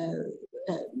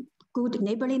good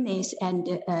neighborliness and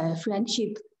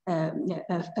friendship,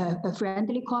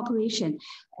 friendly cooperation.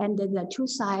 And the two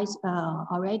sides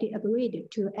already agreed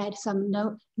to add some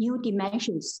new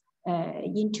dimensions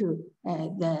into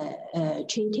the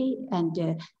treaty and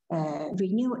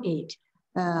renew it.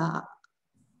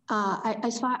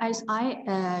 As far as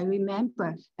I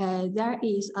remember, there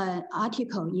is an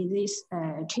article in this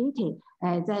treaty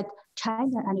that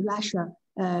China and Russia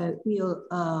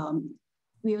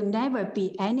will never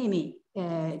be enemy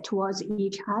towards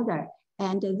each other,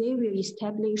 and they will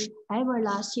establish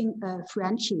everlasting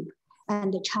friendship.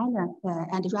 And China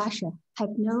and Russia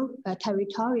have no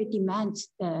territorial demands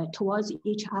towards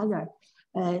each other.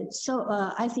 So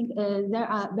I think there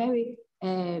are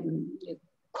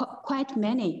quite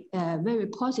many very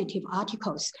positive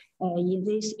articles in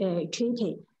this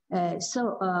treaty. Of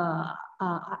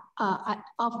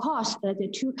course, the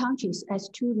two countries as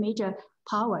two major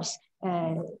powers,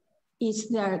 it's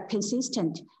their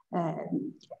consistent,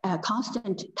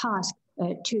 constant task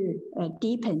to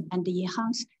deepen and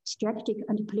enhance strategic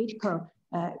and political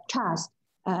trust.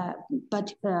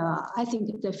 But I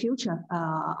think the future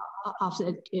of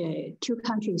the two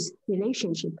countries'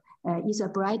 relationship is a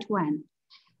bright one.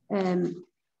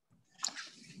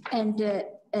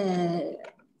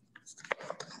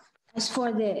 As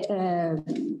for the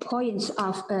points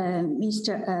of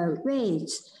Mr.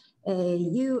 Weitz,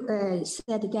 you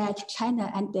said that China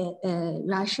and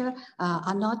Russia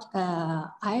are not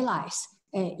allies.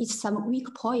 It's some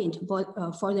weak point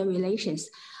for the relations.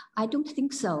 I don't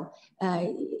think so.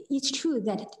 It's true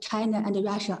that China and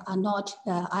Russia are not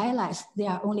allies, they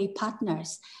are only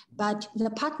partners. But the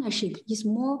partnership is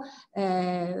more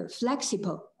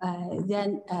flexible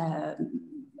than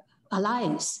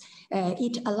alliance.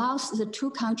 It allows the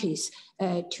two countries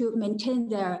to maintain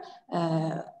their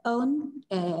own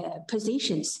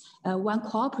positions when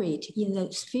cooperate in the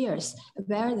spheres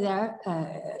where their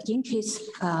interests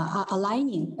are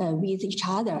aligning with each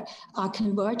other, are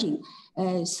converging.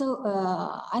 So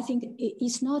I think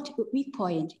it's not a weak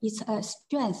point, it's a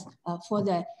strength for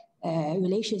the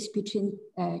relations between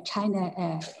China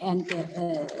and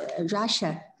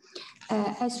Russia.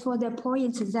 As for the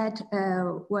points that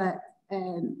were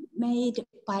made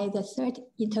by the third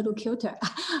interlocutor,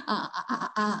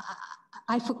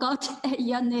 I forgot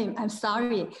your name, I'm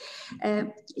sorry.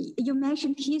 You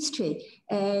mentioned history.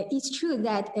 It's true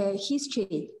that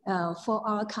history for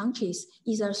our countries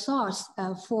is a source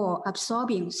for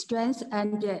absorbing strength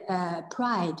and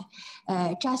pride.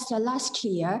 Just last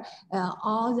year,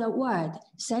 all the world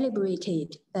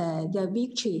celebrated the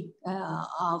victory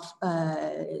of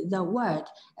the world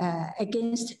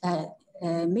against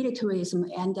militarism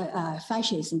and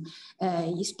fascism,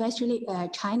 especially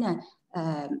China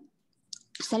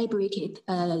celebrated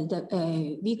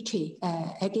the victory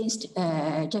against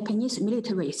Japanese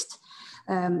militarists.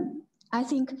 I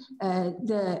think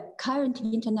the current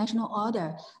international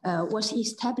order was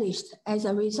established as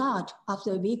a result of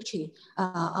the victory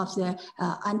of the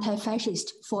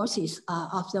anti-fascist forces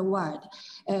of the world.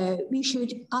 We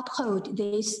should uphold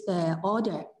this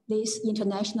order, this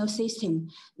international system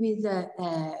with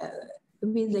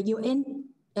the UN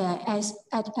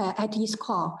at its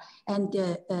core, and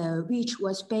which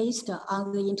was based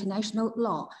on the international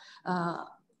law.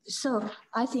 So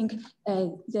I think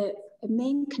one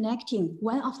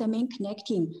of the main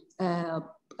connecting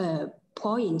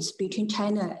points between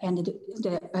China and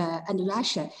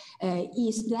Russia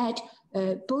is that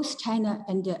both China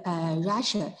and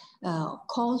Russia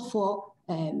call for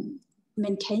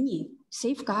maintaining,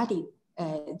 safeguarding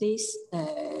this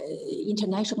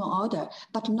international order,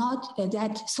 but not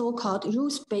that so-called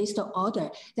rules-based order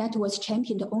that was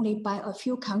championed only by a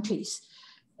few countries.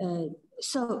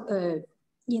 So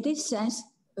in this sense,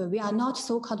 we are not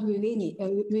so-called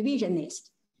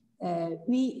revisionist.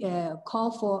 We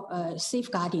call for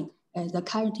safeguarding the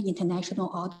current international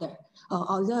order,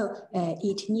 although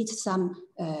it needs some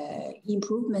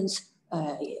improvements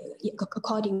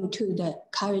according to the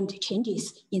current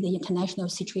changes in the international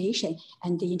situation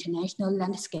and the international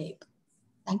landscape.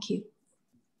 Thank you.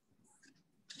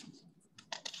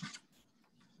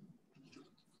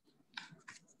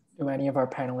 Do any of our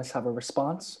panelists have a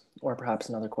response or perhaps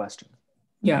another question?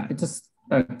 Yeah,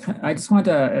 I just want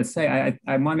to say,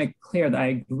 I want to make clear that I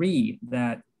agree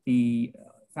that the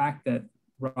fact that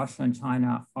Russia and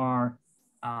China are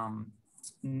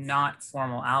not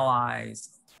formal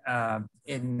allies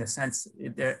in the sense,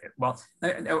 well,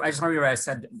 I just want to be right.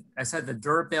 I said the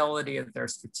durability of their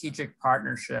strategic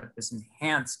partnership is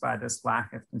enhanced by this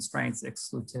lack of constraints,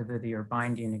 exclusivity, or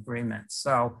binding agreements.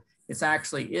 So it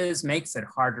actually makes it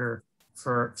harder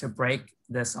to break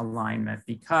this alignment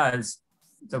because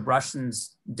the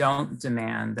Russians don't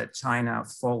demand that China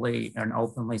fully and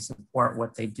openly support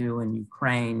what they do in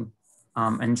Ukraine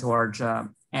and Georgia.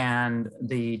 And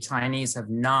the Chinese have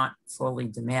not fully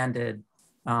demanded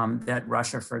that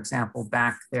Russia, for example,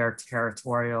 back their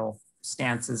territorial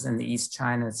stances in the East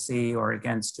China Sea or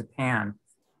against Japan.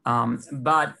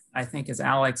 But I think, as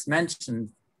Alex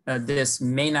mentioned, this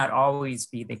may not always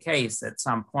be the case. At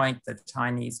some point, the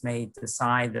Chinese may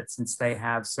decide that since they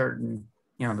have certain,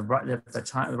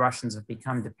 the Russians have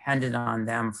become dependent on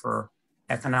them for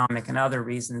economic and other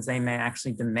reasons, they may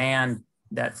actually demand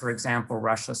that, for example,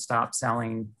 Russia stop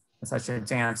selling such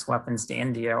advanced weapons to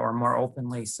India or more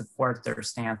openly support their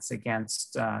stance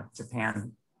against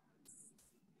Japan.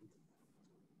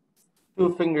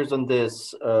 Two fingers on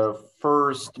this.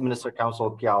 First, Minister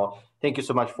Council PIAO, thank you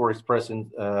so much for expressing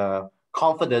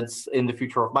confidence in the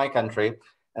future of my country.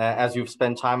 As you've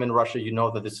spent time in Russia, you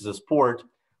know that this is a sport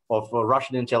of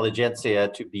Russian intelligentsia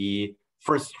to be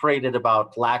frustrated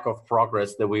about lack of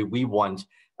progress the way we want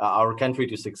our country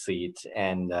to succeed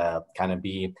and kind of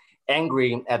be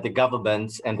angry at the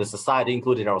government and the society,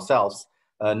 including ourselves,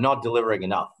 not delivering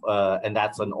enough. And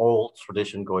that's an old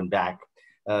tradition going back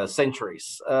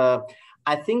centuries.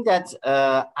 I think that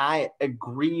I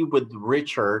agree with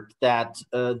Richard that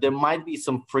there might be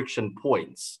some friction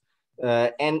points.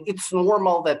 And it's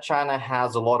normal that China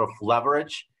has a lot of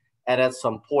leverage and at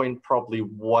some point probably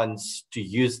wants to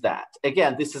use that.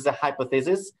 Again, this is a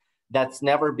hypothesis that's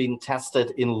never been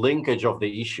tested in linkage of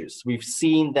the issues. We've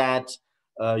seen that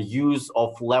use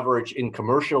of leverage in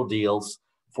commercial deals,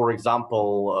 for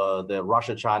example, the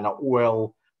Russia-China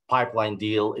oil pipeline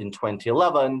deal in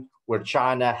 2011, where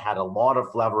China had a lot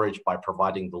of leverage by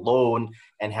providing the loan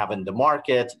and having the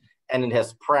market, and it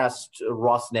has pressed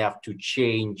Rosneft to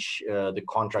change the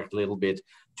contract a little bit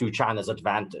to China's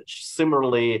advantage.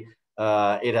 Similarly,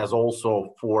 it has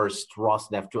also forced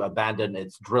Rosneft to abandon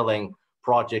its drilling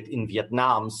project in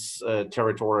Vietnam's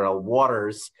territorial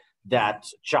waters that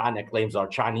China claims are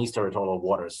Chinese territorial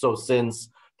waters. So since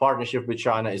partnership with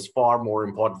China is far more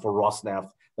important for Rosneft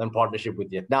than partnership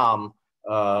with Vietnam,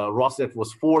 Rosneft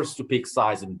was forced to pick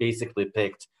sides and basically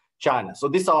picked China. So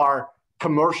these are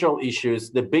commercial issues.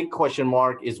 The big question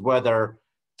mark is whether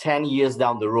 10 years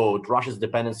down the road, Russia's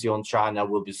dependency on China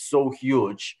will be so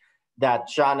huge that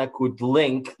China could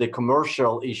link the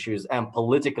commercial issues and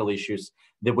political issues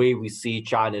the way we see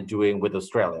China doing with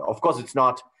Australia. Of course, it's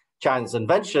not China's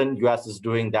invention. US is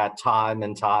doing that time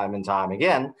and time and time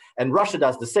again. And Russia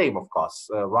does the same, of course.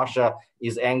 Russia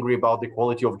is angry about the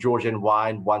quality of Georgian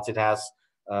wine once it has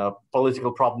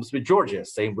political problems with Georgia.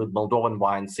 Same with Moldovan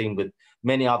wine, same with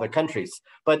many other countries.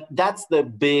 But that's the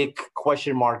big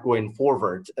question mark going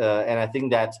forward. And I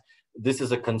think that this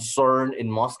is a concern in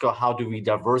Moscow. How do we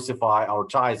diversify our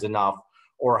ties enough?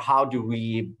 Or how do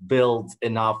we build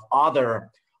enough other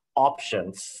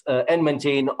options and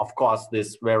maintain, of course,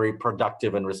 this very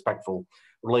productive and respectful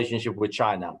relationship with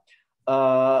China?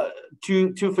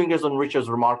 Two fingers on Richard's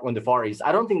remark on the Far East.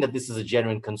 I don't think that this is a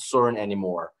genuine concern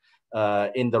anymore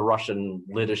in the Russian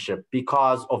leadership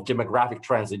because of demographic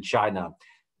trends in China.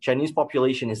 Chinese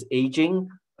population is aging.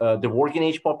 The working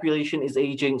age population is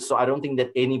aging. So I don't think that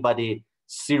anybody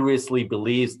seriously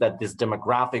believes that this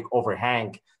demographic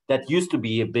overhang that used to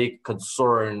be a big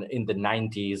concern in the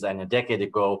 90s and a decade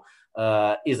ago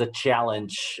is a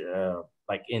challenge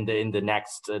like in the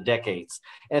next decades.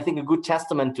 And I think a good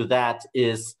testament to that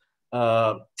is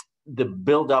the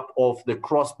buildup of the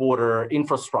cross-border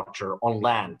infrastructure on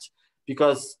land.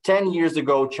 Because 10 years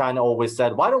ago, China always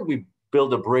said, why don't we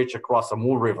build a bridge across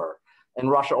Amur River? And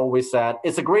Russia always said,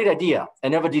 it's a great idea,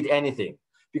 and never did anything.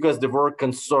 Because there were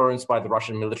concerns by the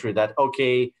Russian military that,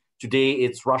 okay, today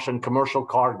it's Russian commercial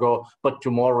cargo, but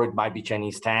tomorrow it might be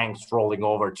Chinese tanks rolling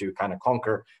over to kind of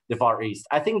conquer the Far East.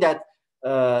 I think that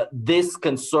this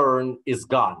concern is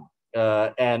gone.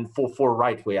 And for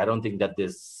right way, I don't think that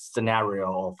this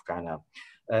scenario of kind of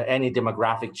any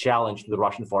demographic challenge to the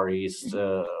Russian Far East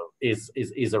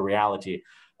is a reality.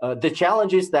 The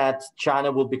challenge is that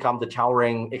China will become the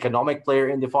towering economic player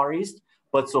in the Far East,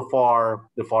 but so far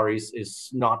the Far East is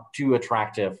not too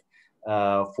attractive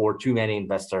for too many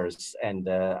investors, and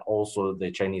also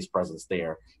the Chinese presence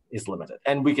there is limited.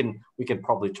 And we can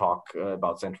probably talk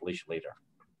about Central Asia later.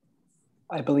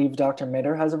 I believe Dr.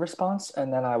 Mitter has a response,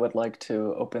 and then I would like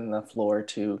to open the floor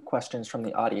to questions from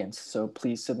the audience. So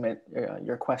please submit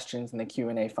your questions in the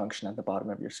Q&A function at the bottom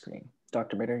of your screen.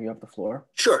 Dr. Mitter, you have the floor.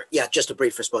 Sure. Yeah, just a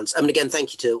brief response. I mean, again,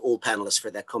 thank you to all panelists for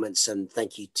their comments, and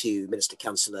thank you to Minister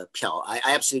Councillor PIAO. I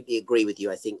absolutely agree with you.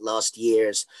 I think last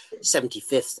year's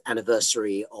 75th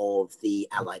anniversary of the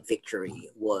Allied victory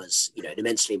was, an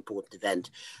immensely important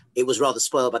event. It was rather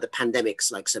spoiled by the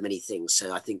pandemics, like so many things.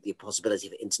 So I think the possibility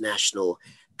of international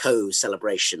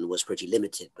co-celebration was pretty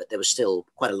limited, but there was still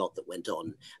quite a lot that went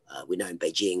on. We know in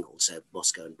Beijing, also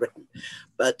Moscow and Britain,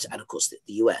 and of course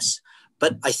the US.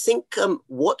 But I think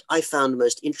what I found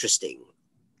most interesting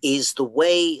is the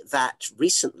way that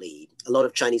recently a lot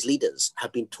of Chinese leaders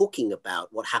have been talking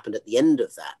about what happened at the end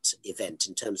of that event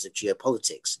in terms of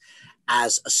geopolitics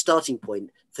as a starting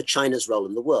point for China's role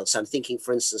in the world. So I'm thinking,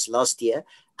 for instance, last year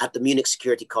at the Munich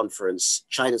Security Conference,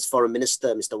 China's Foreign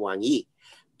Minister, Mr. Wang Yi,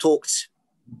 talked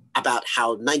about how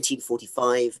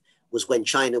 1945 was when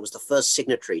China was the first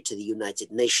signatory to the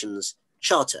United Nations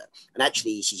Charter. And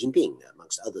actually, Xi Jinping,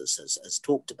 amongst others, has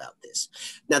talked about this.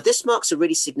 Now, this marks a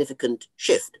really significant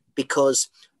shift because,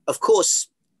 of course,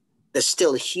 there's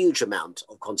still a huge amount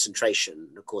of concentration.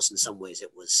 Of course, in some ways,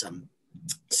 it was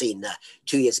seen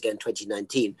 2 years ago in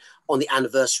 2019 on the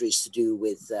anniversaries to do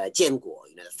with Jianguo,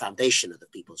 the foundation of the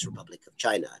People's Republic of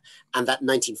China. And that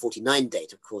 1949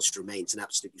 date, of course, remains an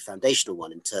absolutely foundational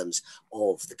one in terms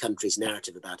of the country's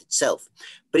narrative about itself.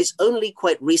 But it's only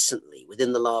quite recently,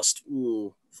 within the last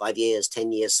 5 years,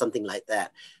 10 years, something like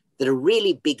that, that a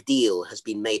really big deal has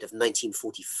been made of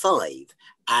 1945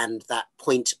 and that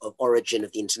point of origin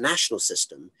of the international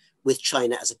system with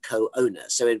China as a co-owner.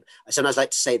 So I sometimes like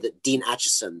to say that Dean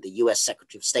Acheson, the US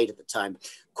Secretary of State at the time,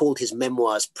 called his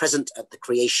memoirs Present at the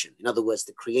Creation. In other words,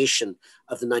 the creation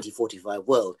of the 1945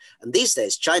 world. And these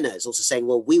days, China is also saying,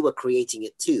 well, we were creating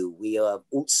it too. We are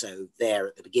also there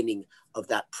at the beginning of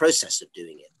that process of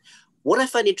doing it. What I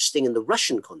find interesting in the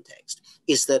Russian context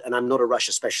is that, and I'm not a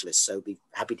Russia specialist, so be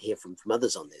happy to hear from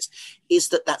others on this, is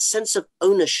that sense of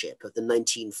ownership of the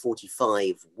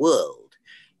 1945 world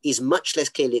is much less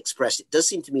clearly expressed. It does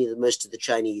seem to me that most of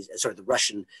the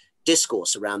Russian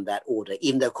discourse around that order,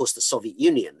 even though, of course, the Soviet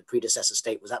Union, the predecessor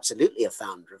state, was absolutely a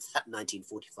founder of that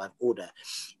 1945 order,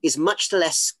 is much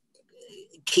less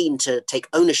keen to take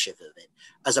ownership of it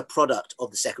as a product of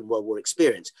the Second World War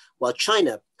experience, while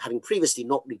China, having previously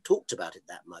not really talked about it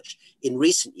that much, in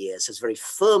recent years has very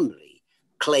firmly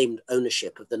claimed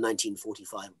ownership of the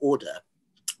 1945 order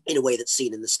in a way that's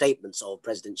seen in the statements of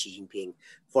President Xi Jinping,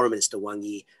 Foreign Minister Wang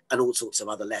Yi, and all sorts of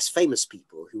other less famous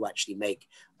people who actually make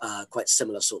quite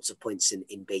similar sorts of points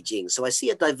in Beijing. So I see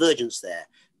a divergence there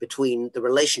between the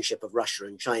relationship of Russia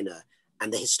and China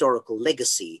and the historical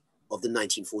legacy of the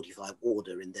 1945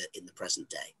 order in the present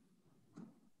day.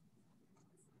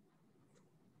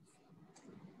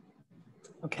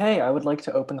 Okay, I would like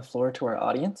to open the floor to our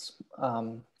audience.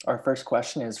 Our first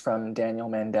question is from Daniel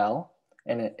Mandel,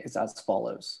 and it is as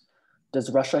follows. Does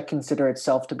Russia consider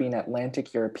itself to be an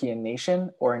Atlantic European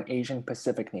nation or an Asian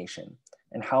Pacific nation?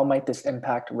 And how might this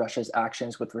impact Russia's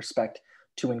actions with respect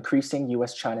to increasing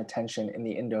US-China tension in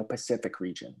the Indo-Pacific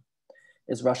region?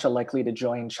 Is Russia likely to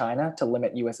join China to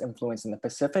limit US influence in the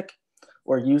Pacific,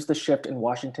 or use the shift in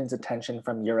Washington's attention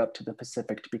from Europe to the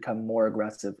Pacific to become more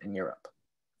aggressive in Europe?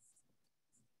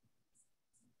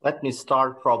 Let me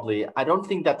start probably. I don't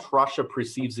think that Russia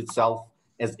perceives itself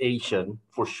as Asian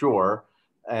for sure.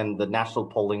 And the national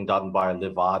polling done by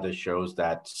Levada shows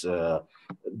that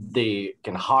they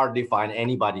can hardly find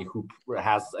anybody who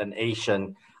has an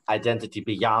Asian identity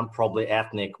beyond probably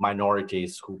ethnic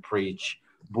minorities who preach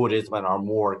Buddhism and are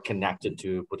more connected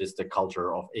to Buddhistic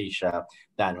culture of Asia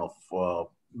than of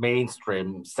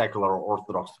mainstream secular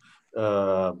Orthodox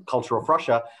culture of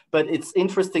Russia. But it's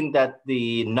interesting that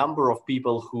the number of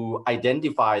people who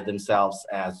identify themselves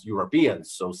as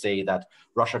Europeans, so say that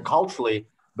Russia culturally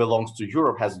belongs to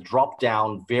Europe, has dropped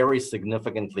down very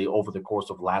significantly over the course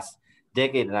of the last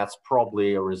decade. And that's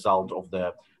probably a result of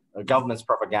the government's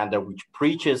propaganda, which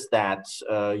preaches that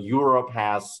Europe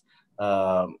has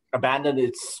abandoned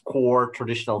its core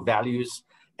traditional values,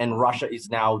 and Russia is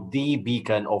now the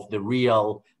beacon of the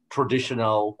real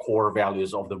traditional core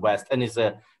values of the West and is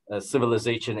a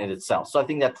civilization in itself. So I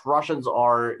think that Russians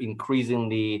are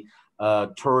increasingly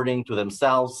turning to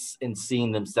themselves and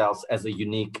seeing themselves as a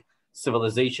unique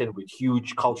civilization with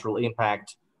huge cultural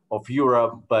impact of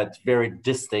Europe, but very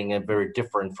distinct and very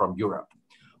different from Europe.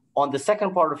 On the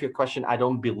second part of your question, I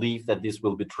don't believe that this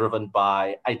will be driven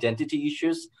by identity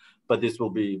issues, but this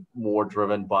will be more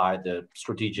driven by the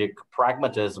strategic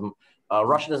pragmatism.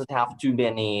 Russia doesn't have too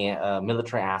many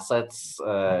military assets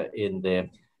in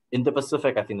the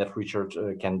Pacific. I think that Richard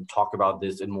can talk about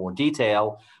this in more detail.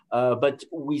 But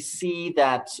we see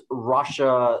that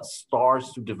Russia starts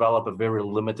to develop a very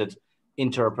limited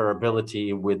interoperability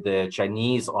with the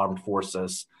Chinese armed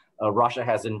forces. Russia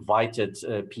has invited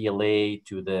PLA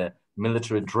to the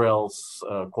military drills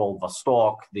called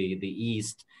Vostok, the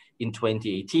East, in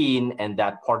 2018, and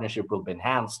that partnership will be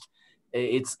enhanced.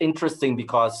 It's interesting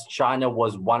because China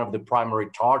was one of the primary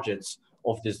targets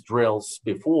of these drills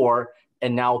before,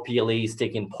 and now PLA is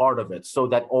taking part of it. So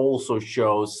that also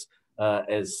shows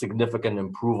a significant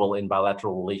improvement in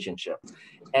bilateral relationship.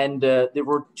 And there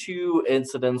were 2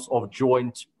 incidents of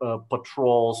joint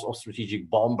patrols of strategic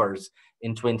bombers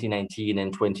in 2019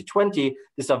 and 2020.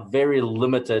 These are very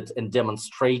limited and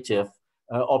demonstrative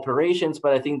operations,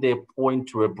 but I think they point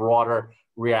to a broader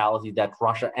reality that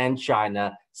Russia and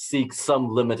China seek some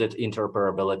limited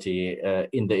interoperability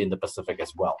in the Pacific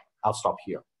as well. I'll stop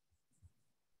here.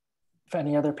 If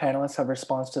any other panelists have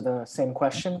response to the same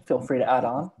question, feel free to add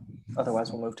on.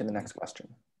 Otherwise, we'll move to the next question.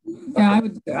 Yeah,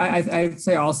 I would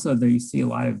say also that you see a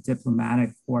lot of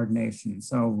diplomatic coordination.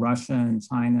 So Russia and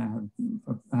China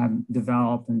have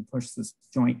developed and pushed this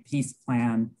joint peace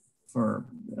plan for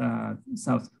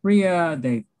South Korea.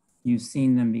 You've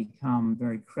seen them become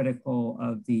very critical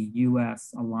of the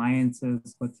US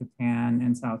alliances with Japan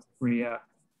and South Korea.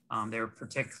 They're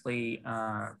particularly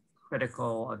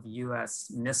critical of US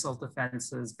missile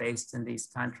defenses based in these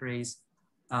countries.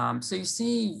 So you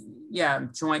see,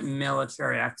 joint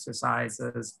military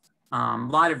exercises, a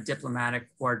lot of diplomatic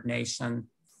coordination,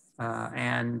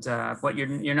 and what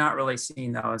you're not really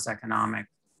seeing though is economic,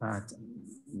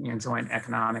 joint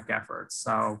economic efforts.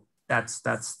 So that's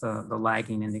the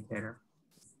lagging indicator.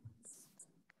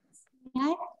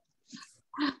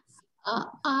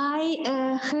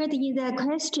 I heard in the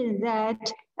question that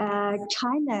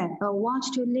China wants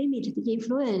to limit the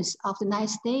influence of the United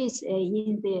States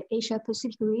in the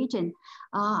Asia-Pacific region.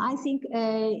 I think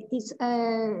it's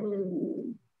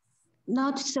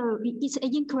not so, it's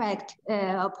an incorrect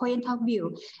point of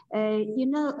view.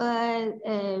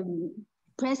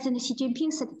 President Xi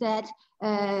Jinping said that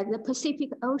the Pacific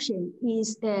Ocean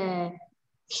is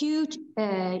huge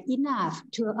enough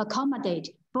to accommodate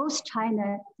both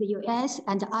China, the US,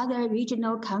 and other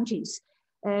regional countries.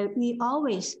 We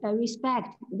always respect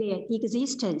their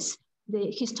existence,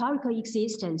 the historical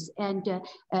existence and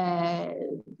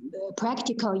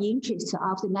practical interests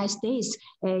of the United States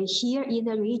here in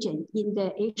the region, in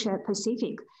the Asia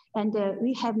Pacific. And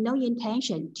we have no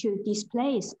intention to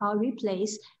displace or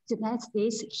replace the United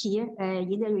States here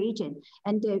in the region.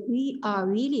 And we are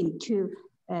willing to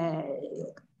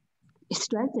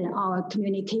strengthen our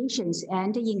communications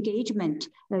and engagement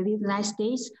with the United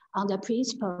States on the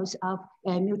principles of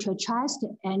mutual trust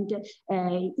and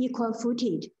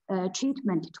equal-footed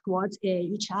treatment towards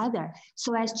each other,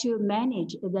 so as to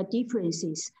manage the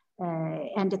differences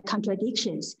and the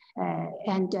contradictions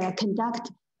and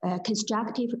conduct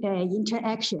constructive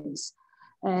interactions.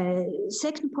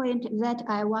 Second point that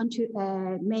I want to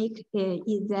make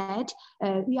is that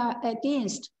we are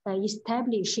against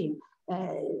establishing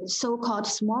so-called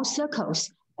small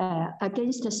circles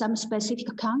against some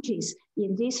specific countries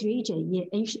in this region,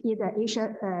 in the Asia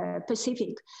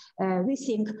Pacific. We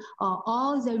think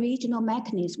all the regional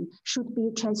mechanisms should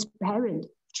be transparent,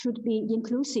 should be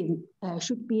inclusive,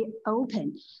 should be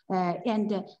open, and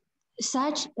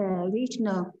such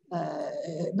regional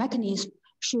mechanism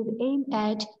should aim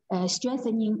at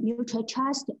strengthening mutual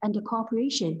trust and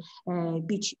cooperation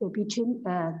between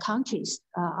countries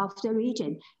of the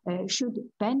region, should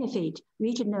benefit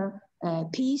regional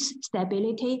peace,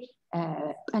 stability,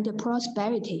 and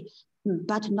prosperity,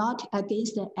 but not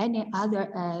against any other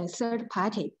third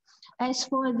party. As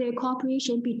for the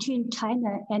cooperation between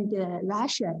China and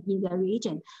Russia in the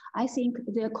region, I think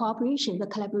the cooperation, the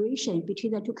collaboration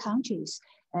between the two countries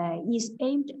is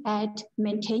aimed at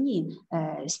maintaining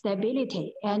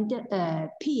stability and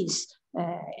peace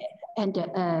and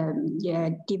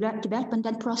development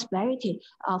and prosperity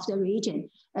of the region,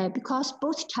 because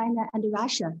both China and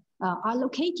Russia are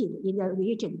located in the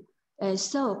region.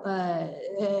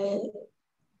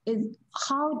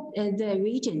 How the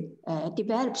region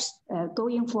develops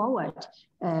going forward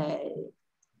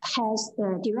has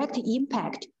a direct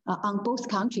impact on both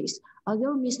countries.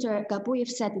 Although Mr. Gabuev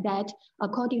said that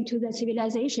according to the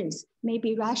civilizations,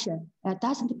 maybe Russia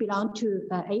doesn't belong to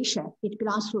Asia, it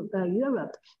belongs to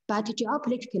Europe, but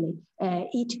geopolitically,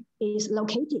 it is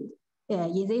located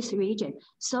in this region.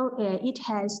 So it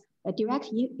has direct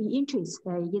interest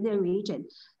in the region.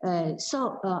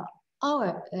 So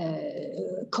our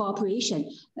cooperation,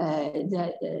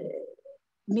 the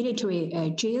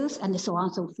military drills and so on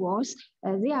and so forth,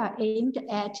 they are aimed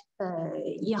at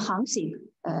enhancing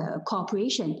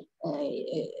cooperation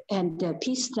and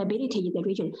peace stability in the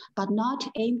region, but not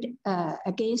aimed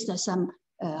against some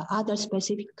other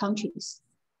specific countries.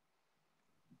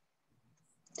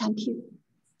 Thank you.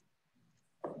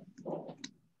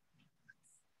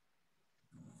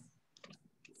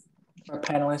 Our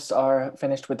panelists are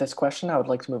finished with this question. I would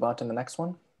like to move on to the next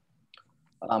one.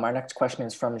 Our next question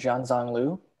is from Jianzhang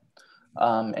Liu,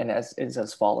 and is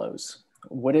as follows.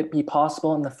 Would it be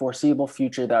possible in the foreseeable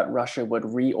future that Russia would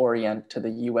reorient to the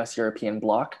US-European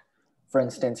bloc? For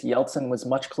instance, Yeltsin was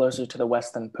much closer to the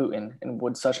West than Putin, and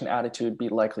would such an attitude be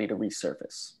likely to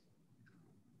resurface?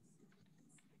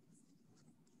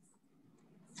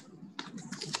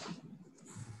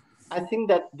 I think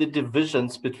that the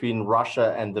divisions between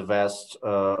Russia and the West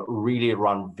really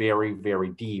run very, very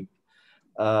deep.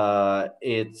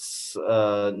 It's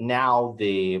now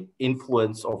the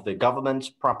influence of the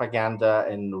government propaganda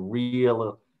and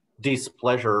real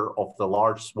displeasure of the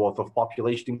large swath of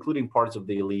population, including parts of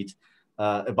the elite,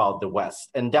 about the West.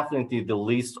 And definitely the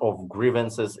list of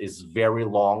grievances is very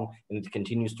long and it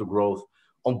continues to grow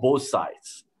on both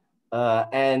sides.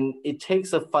 And it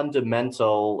takes a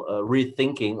fundamental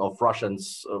rethinking of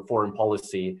Russians' foreign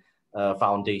policy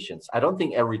foundations. I don't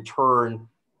think a return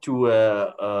to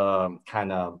a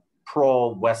kind of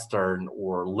pro-Western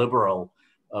or liberal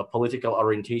political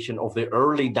orientation of the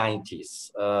early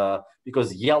 90s,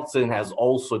 because Yeltsin has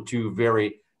also two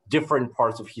very different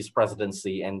parts of his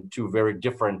presidency and two very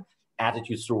different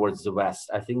attitudes towards the West.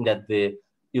 I think that the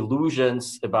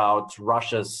illusions about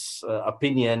Russia's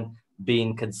opinion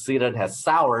being considered has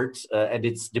soured, and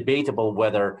it's debatable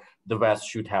whether the West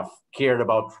should have cared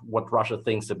about what Russia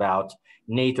thinks about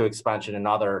NATO expansion and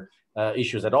other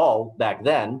issues at all back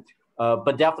then.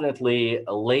 But definitely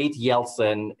late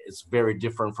Yeltsin is very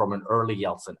different from an early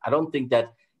Yeltsin. I don't think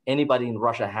that anybody in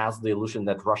Russia has the illusion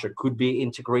that Russia could be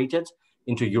integrated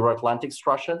into Euro-Atlantic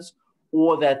structures,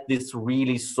 or that this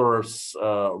really serves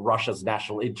Russia's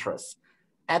national interests.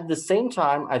 At the same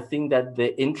time, I think that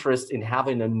the interest in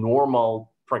having a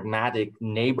normal, pragmatic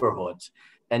neighborhood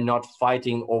and not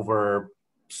fighting over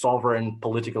sovereign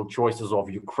political choices of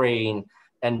Ukraine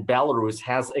and Belarus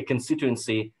has a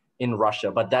constituency in Russia,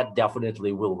 but that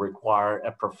definitely will require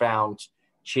a profound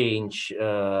change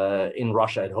in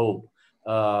Russia at home.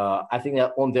 I think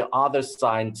that on the other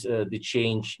side, the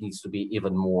change needs to be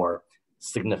even more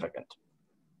significant.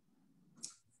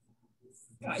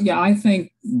 Yeah, I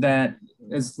think that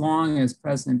as long as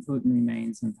President Putin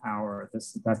remains in power,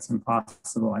 that's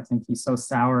impossible. I think he's so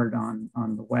soured on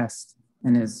the West,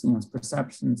 and his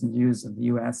perceptions and views of the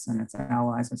U.S. and its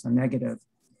allies are so negative.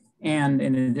 And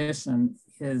in addition,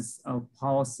 his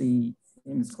policy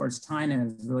towards China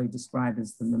is really described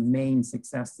as the main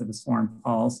success of his foreign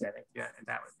policy. I think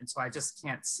and so I just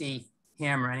can't see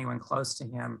him or anyone close to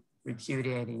him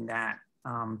repudiating that.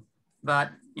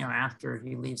 But after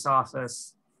he leaves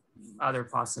office, other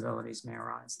possibilities may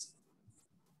arise.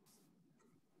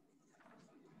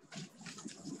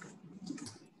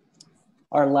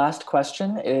 Our last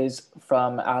question is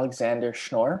from Alexander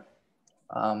Schnorr.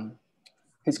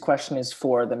 His question is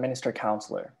for the Minister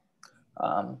Counselor.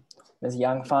 Ms.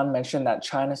 Yangfan mentioned that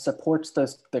China supports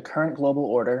the current global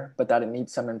order, but that it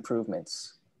needs some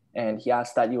improvements. And he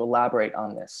asked that you elaborate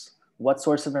on this. What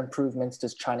sorts of improvements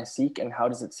does China seek, and how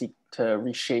does it seek to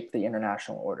reshape the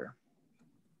international order?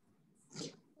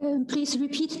 Please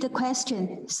repeat the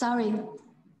question. Sorry.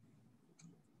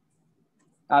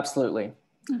 Absolutely.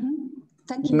 Mm-hmm.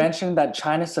 Thank you. You mentioned that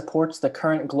China supports the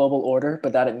current global order,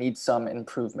 but that it needs some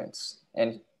improvements.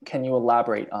 And can you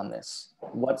elaborate on this?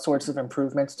 What sorts of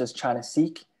improvements does China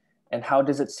seek, and how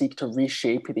does it seek to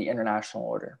reshape the international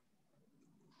order?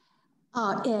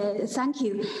 Thank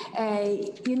you.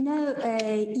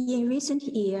 In recent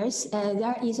years,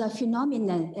 there is a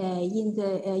phenomenon in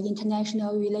the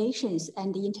international relations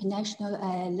and the international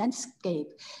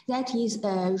landscape, that is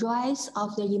the rise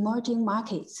of the emerging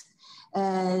markets.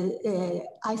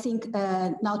 I think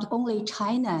not only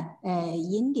China,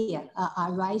 India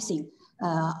are rising,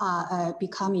 are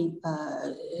becoming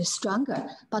stronger,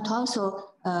 but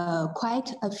also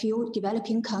quite a few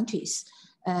developing countries.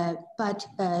 But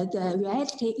the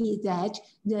reality is that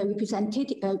the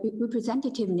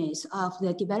representativeness of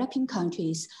the developing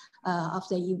countries of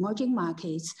the emerging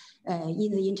markets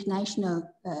in the international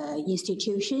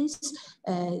institutions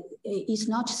is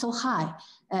not so high.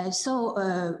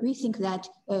 So we think that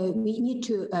we need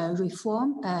to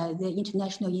reform the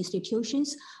international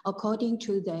institutions according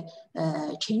to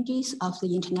the changes of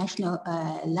the international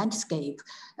landscape.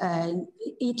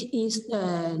 It is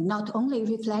not only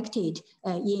reflected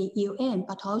in UN,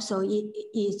 but also in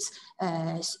its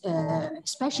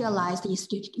specialized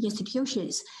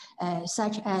institutions,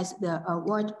 such as the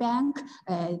World Bank,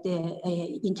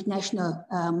 the International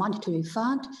Monetary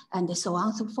Fund, and so on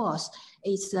and so forth.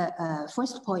 It's the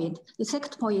first point. The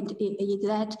second point is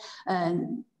that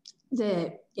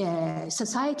the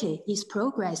society is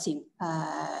progressing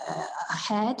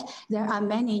ahead. There are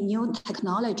many new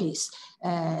technologies,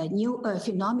 new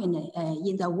phenomena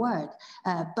in the world,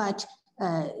 but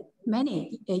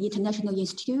many international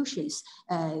institutions,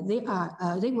 they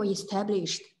were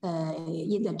established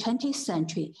in the 20th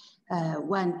century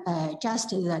when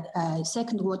just the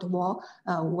Second World War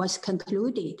was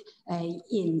concluded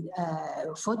in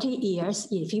 40 years,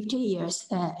 in 50 years,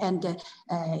 and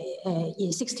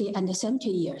in 60 and 70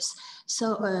 years.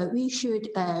 So we should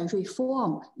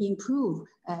reform, improve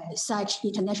such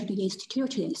international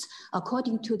institutions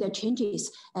according to the changes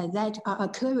that are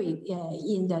occurring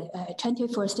in the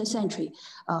 21st century.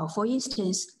 For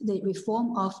instance, the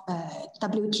reform of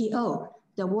WTO,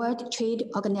 the World Trade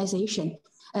Organization.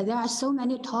 There are so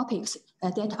many topics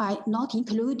that are not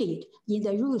included in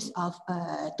the rules of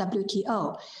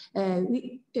WTO.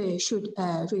 We should,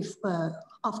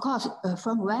 of course,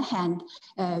 from one hand,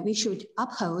 we should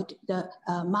uphold the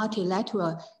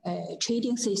multilateral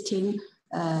trading system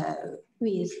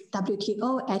with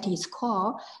WTO at its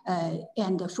core,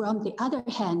 and from the other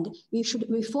hand, we should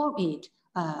reform it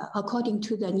according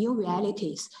to the new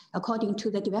realities, according to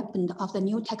the development of the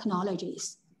new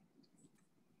technologies.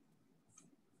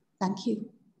 Thank you.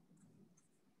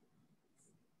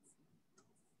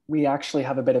 We actually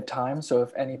have a bit of time, so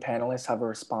if any panelists have a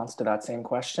response to that same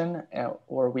question,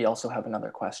 or we also have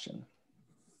another question.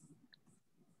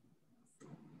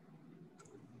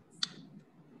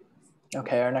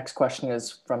 Okay, our next question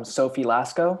is from Sophie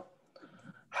Lasko.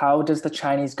 How does the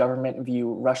Chinese government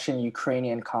view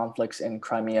Russian-Ukrainian conflicts in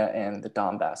Crimea and the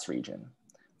Donbass region?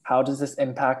 How does this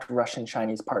impact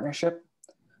Russian-Chinese partnership?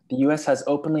 The US has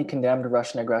openly condemned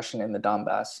Russian aggression in the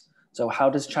Donbass. So how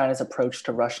does China's approach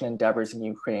to Russian endeavors in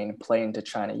Ukraine play into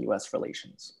China-US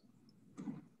relations?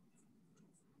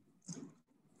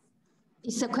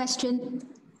 It's a question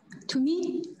to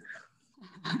me?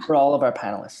 For all of our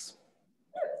panelists.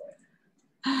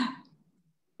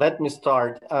 Let me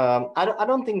start. I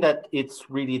don't think that it's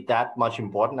really that much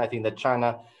important. I think that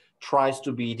China tries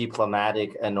to be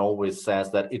diplomatic and always says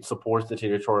that it supports the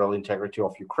territorial integrity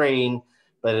of Ukraine,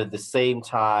 but at the same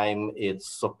time, it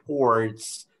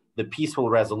supports the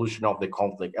peaceful resolution of the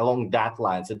conflict. Along that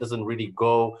lines, it doesn't really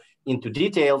go into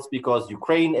details because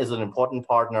Ukraine is an important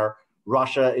partner,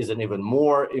 Russia is an even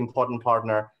more important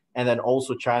partner, and then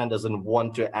also China doesn't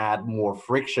want to add more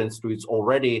frictions to its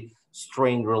already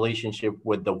strained relationship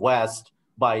with the West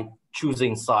by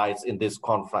choosing sides in this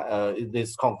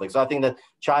conflict. So I think that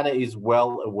China is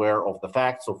well aware of the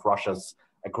facts of Russia's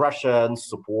aggression,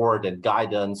 support, and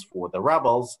guidance for the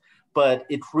rebels, but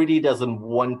it really doesn't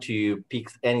want to pick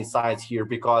any sides here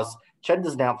because China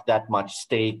doesn't have that much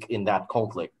stake in that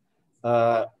conflict.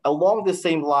 Along the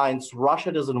same lines,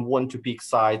 Russia doesn't want to pick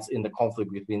sides in the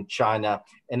conflict between China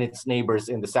and its neighbors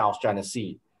in the South China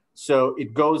Sea. So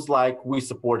it goes like, we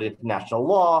support international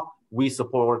law, we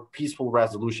support peaceful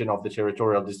resolution of the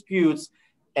territorial disputes,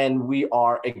 and we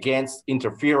are against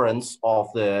interference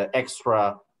of the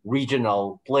extra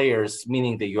regional players,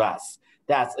 meaning the US.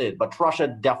 That's it. But Russia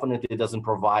definitely doesn't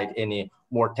provide any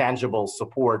more tangible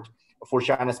support for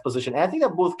China's position. And I think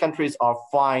that both countries are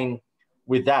fine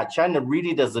with that. China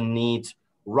really doesn't need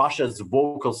Russia's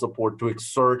vocal support to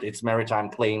exert its maritime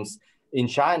claims in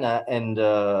China and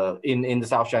in the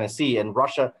South China Sea. And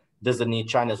Russia doesn't need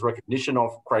China's recognition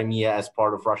of Crimea as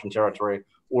part of Russian territory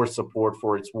or support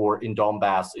for its war in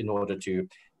Donbass in order to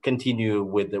continue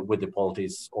with the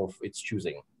policies of its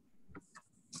choosing.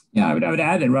 Yeah, I would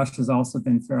add that Russia's also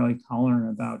been fairly tolerant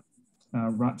about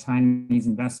Chinese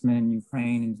investment in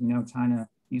Ukraine. And, you know, China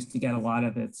used to get a lot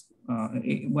of its,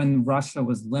 when Russia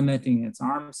was limiting its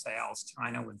arms sales,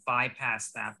 China would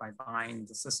bypass that by buying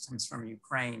the systems from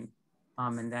Ukraine.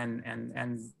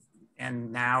 And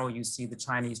now you see the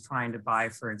Chinese trying to buy,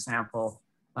 for example,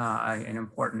 an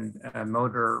important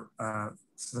motor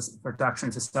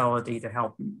production facility to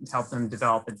help them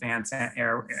develop advanced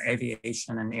air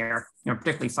aviation and air,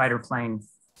 particularly fighter plane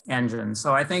engines.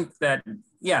 So I think that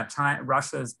yeah,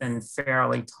 Russia has been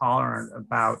fairly tolerant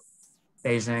about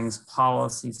Beijing's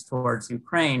policies towards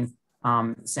Ukraine,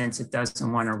 since it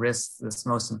doesn't want to risk this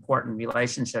most important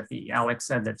relationship. Alex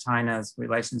said that China's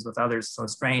relations with others so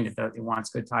strained, it wants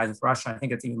good ties with Russia. I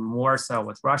think it's even more so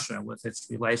with Russia, with its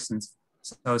relations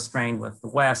so strained with the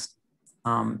West,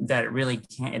 that it really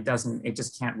can't, it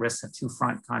just can't risk a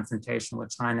two-front confrontation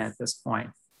with China at this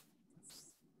point.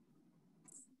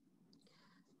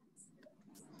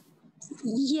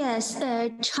 Yes,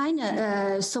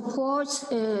 China supports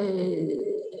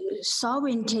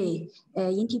sovereignty,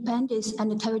 independence,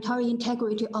 and territorial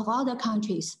integrity of other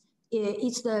countries.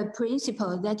 It's the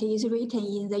principle that is written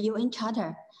in the UN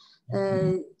Charter.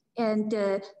 And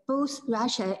both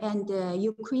Russia and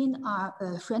Ukraine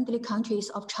are friendly countries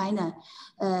of China.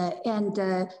 And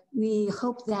we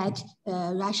hope that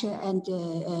Russia and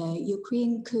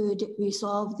Ukraine could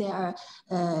resolve their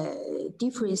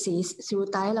differences through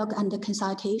dialogue and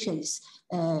consultations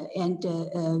and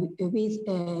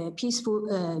with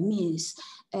peaceful means.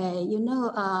 You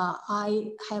know,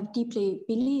 I have deeply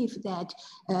believed that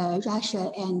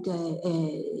Russia and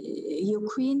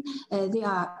Ukraine, they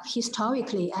are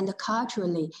historically and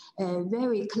culturally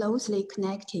very closely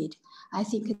connected. I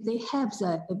think they have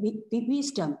the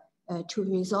wisdom to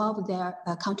resolve their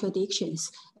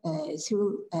contradictions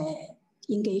through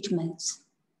engagements.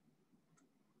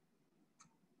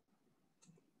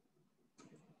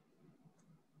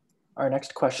 Our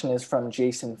next question is from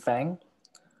Jason Fang.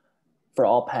 For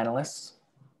all panelists,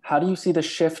 how do you see the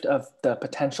shift of the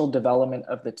potential development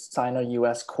of the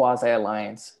Sino-US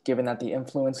quasi-alliance, given that the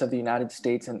influence of the United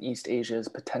States in East Asia is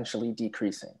potentially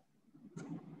decreasing?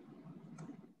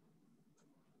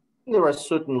 There are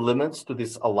certain limits to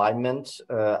this alignment.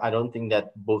 I don't think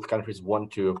that both countries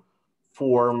want to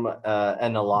form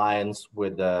an alliance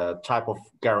with a type of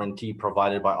guarantee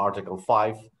provided by Article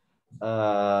 5,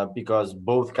 because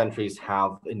both countries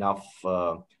have enough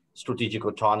strategic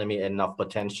autonomy and enough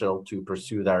potential to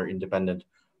pursue their independent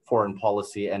foreign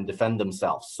policy and defend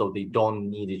themselves. So they don't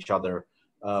need each other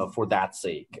for that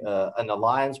sake. An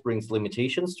alliance brings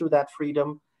limitations to that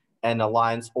freedom. An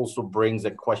alliance also brings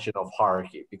a question of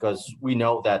hierarchy, because we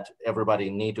know that everybody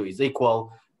in NATO is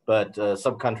equal, but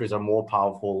some countries are more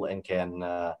powerful and can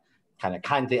kind of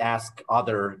kindly ask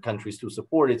other countries to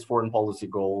support its foreign policy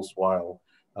goals, while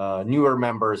newer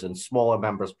members and smaller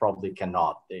members probably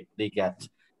cannot. They get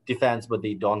defense, but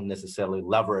they don't necessarily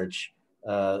leverage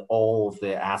all of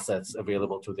the assets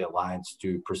available to the alliance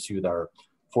to pursue their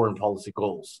foreign policy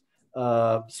goals.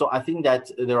 So I think that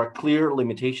there are clear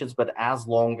limitations, but as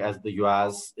long as the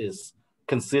US is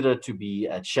considered to be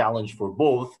a challenge for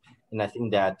both, and I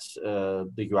think that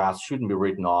the US shouldn't be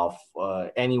written off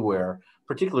anywhere,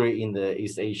 particularly in the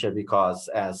East Asia, because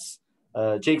as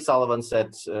Jake Sullivan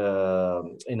said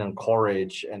in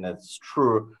Anchorage, and it's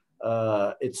true,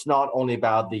 it's not only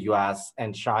about the US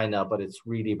and China, but it's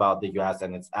really about the US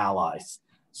and its allies.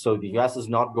 So the US is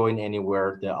not going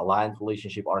anywhere. The alliance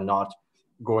relationship are not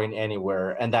going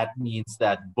anywhere. And that means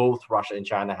that both Russia and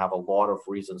China have a lot of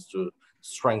reasons to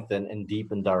strengthen and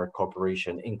deepen their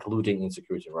cooperation, including in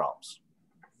security realms.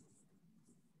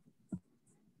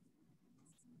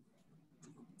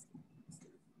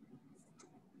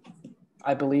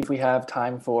 I believe we have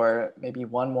time for maybe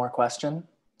one more question.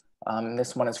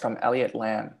 This one is from Elliot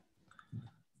Lamb.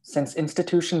 Since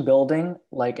institution building,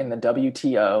 like in the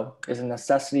WTO, is a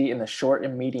necessity in the short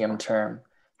and medium term,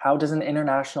 how does an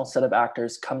international set of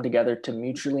actors come together to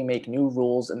mutually make new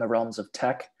rules in the realms of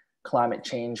tech, climate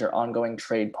change, or ongoing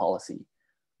trade policy?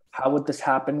 How would this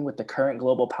happen with the current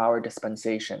global power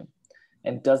dispensation?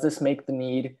 And does this make the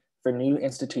need for new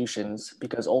institutions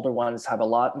because older ones have a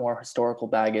lot more historical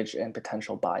baggage and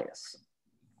potential bias?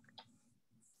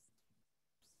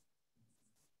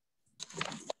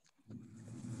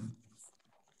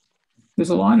 There's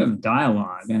a lot of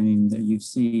dialogue. I mean, you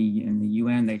see in the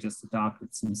UN, they just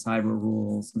adopted some cyber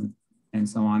rules and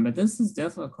so on. But this is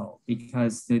difficult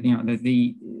because,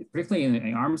 particularly in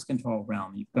the arms control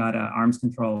realm, you've got an arms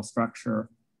control structure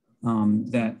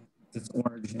that's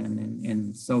origin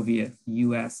in Soviet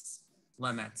US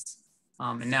limits.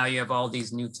 And now you have all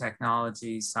these new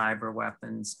technologies, cyber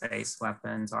weapons, space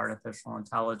weapons, artificial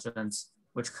intelligence,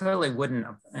 which clearly wouldn't,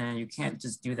 and you can't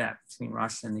just do that between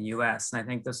Russia and the US. And I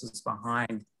think this is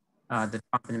behind the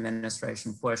Trump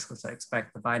administration push, which I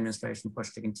expect the Biden administration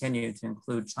push to continue, to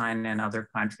include China and other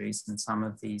countries in some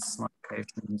of these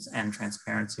limitations and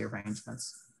transparency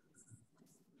arrangements.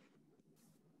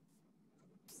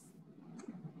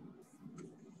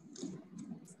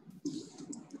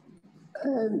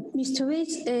 Mr.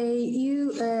 Weitz,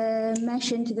 you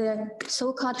mentioned the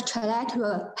so-called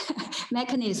trilateral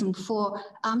mechanism for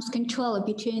arms control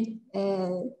between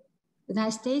the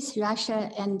United States,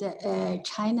 Russia, and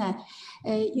China.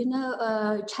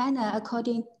 China,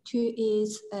 according to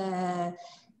its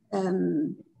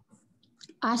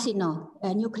arsenal,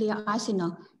 nuclear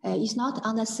arsenal, is not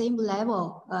on the same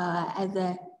level as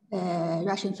the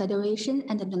Russian Federation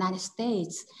and the United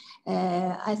States.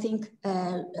 I think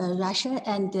Russia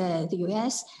and the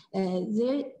US,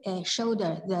 they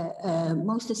shoulder the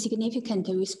most significant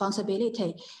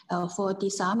responsibility for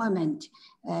disarmament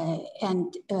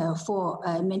and for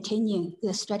maintaining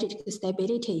the strategic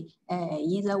stability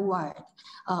in the world.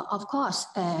 Of course,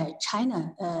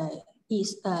 China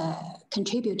is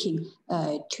contributing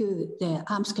to the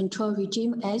arms control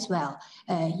regime as well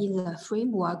in the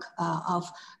framework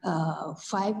of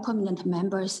 5 permanent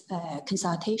members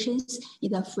consultations,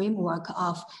 in the framework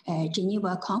of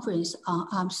Geneva Conference on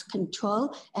Arms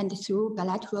Control, and through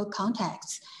bilateral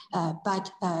contacts.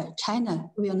 But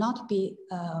China will not be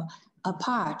a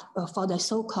part for the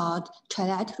so-called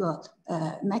trilateral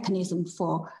mechanism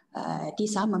for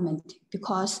disarmament,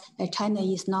 because China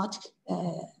is not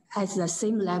at the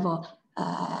same level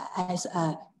has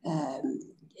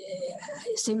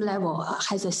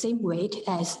the same weight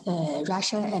as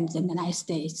Russia and the United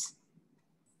States.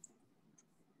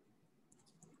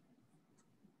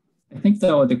 I think,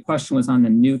 though, the question was on the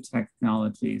new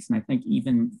technologies, and I think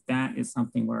even that is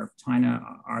something where China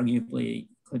arguably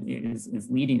is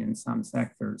leading in some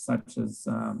sectors, such as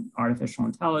artificial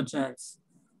intelligence,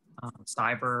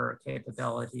 cyber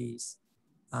capabilities.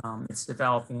 It's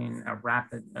developing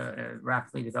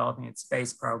rapidly developing its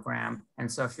space program.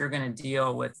 And so if you're going to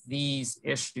deal with these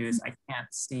issues, I can't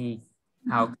see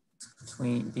how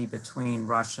between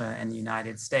Russia and the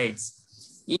United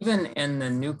States. Even in the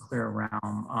nuclear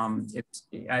realm,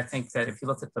 I think that if you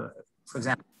look at for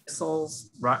example, missiles,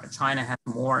 China has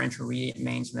more intermediate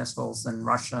range missiles than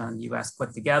Russia and the US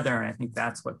put together. And I think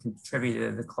that's what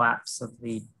contributed to the collapse of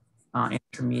the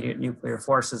Intermediate Nuclear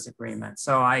Forces Agreement.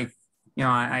 So I'd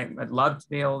love to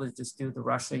be able to just do the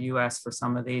Russia-US for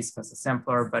some of these because it's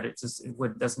simpler, but it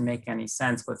doesn't make any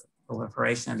sense with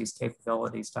proliferation of these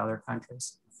capabilities to other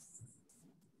countries.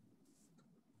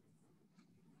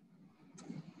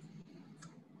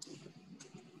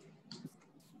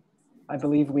 I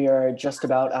believe we are just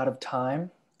about out of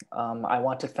time. I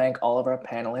want to thank all of our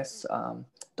panelists.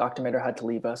 Dr. Mitter had to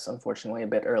leave us, unfortunately, a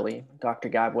bit early. Dr.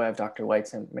 Gabuev, Dr.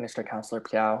 Weitz, and Minister Councillor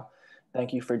PIAO,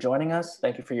 thank you for joining us.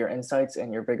 Thank you for your insights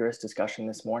and your vigorous discussion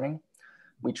this morning.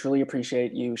 We truly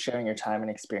appreciate you sharing your time and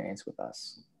experience with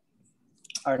us.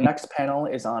 Our next panel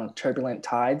is on turbulent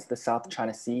tides, the South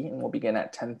China Sea, and will begin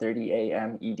at 10:30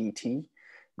 a.m. EDT.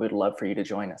 We'd love for you to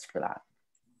join us for that.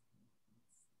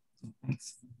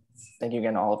 Thanks. Thank you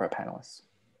again to all of our panelists.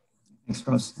 Thanks,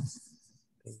 Rose.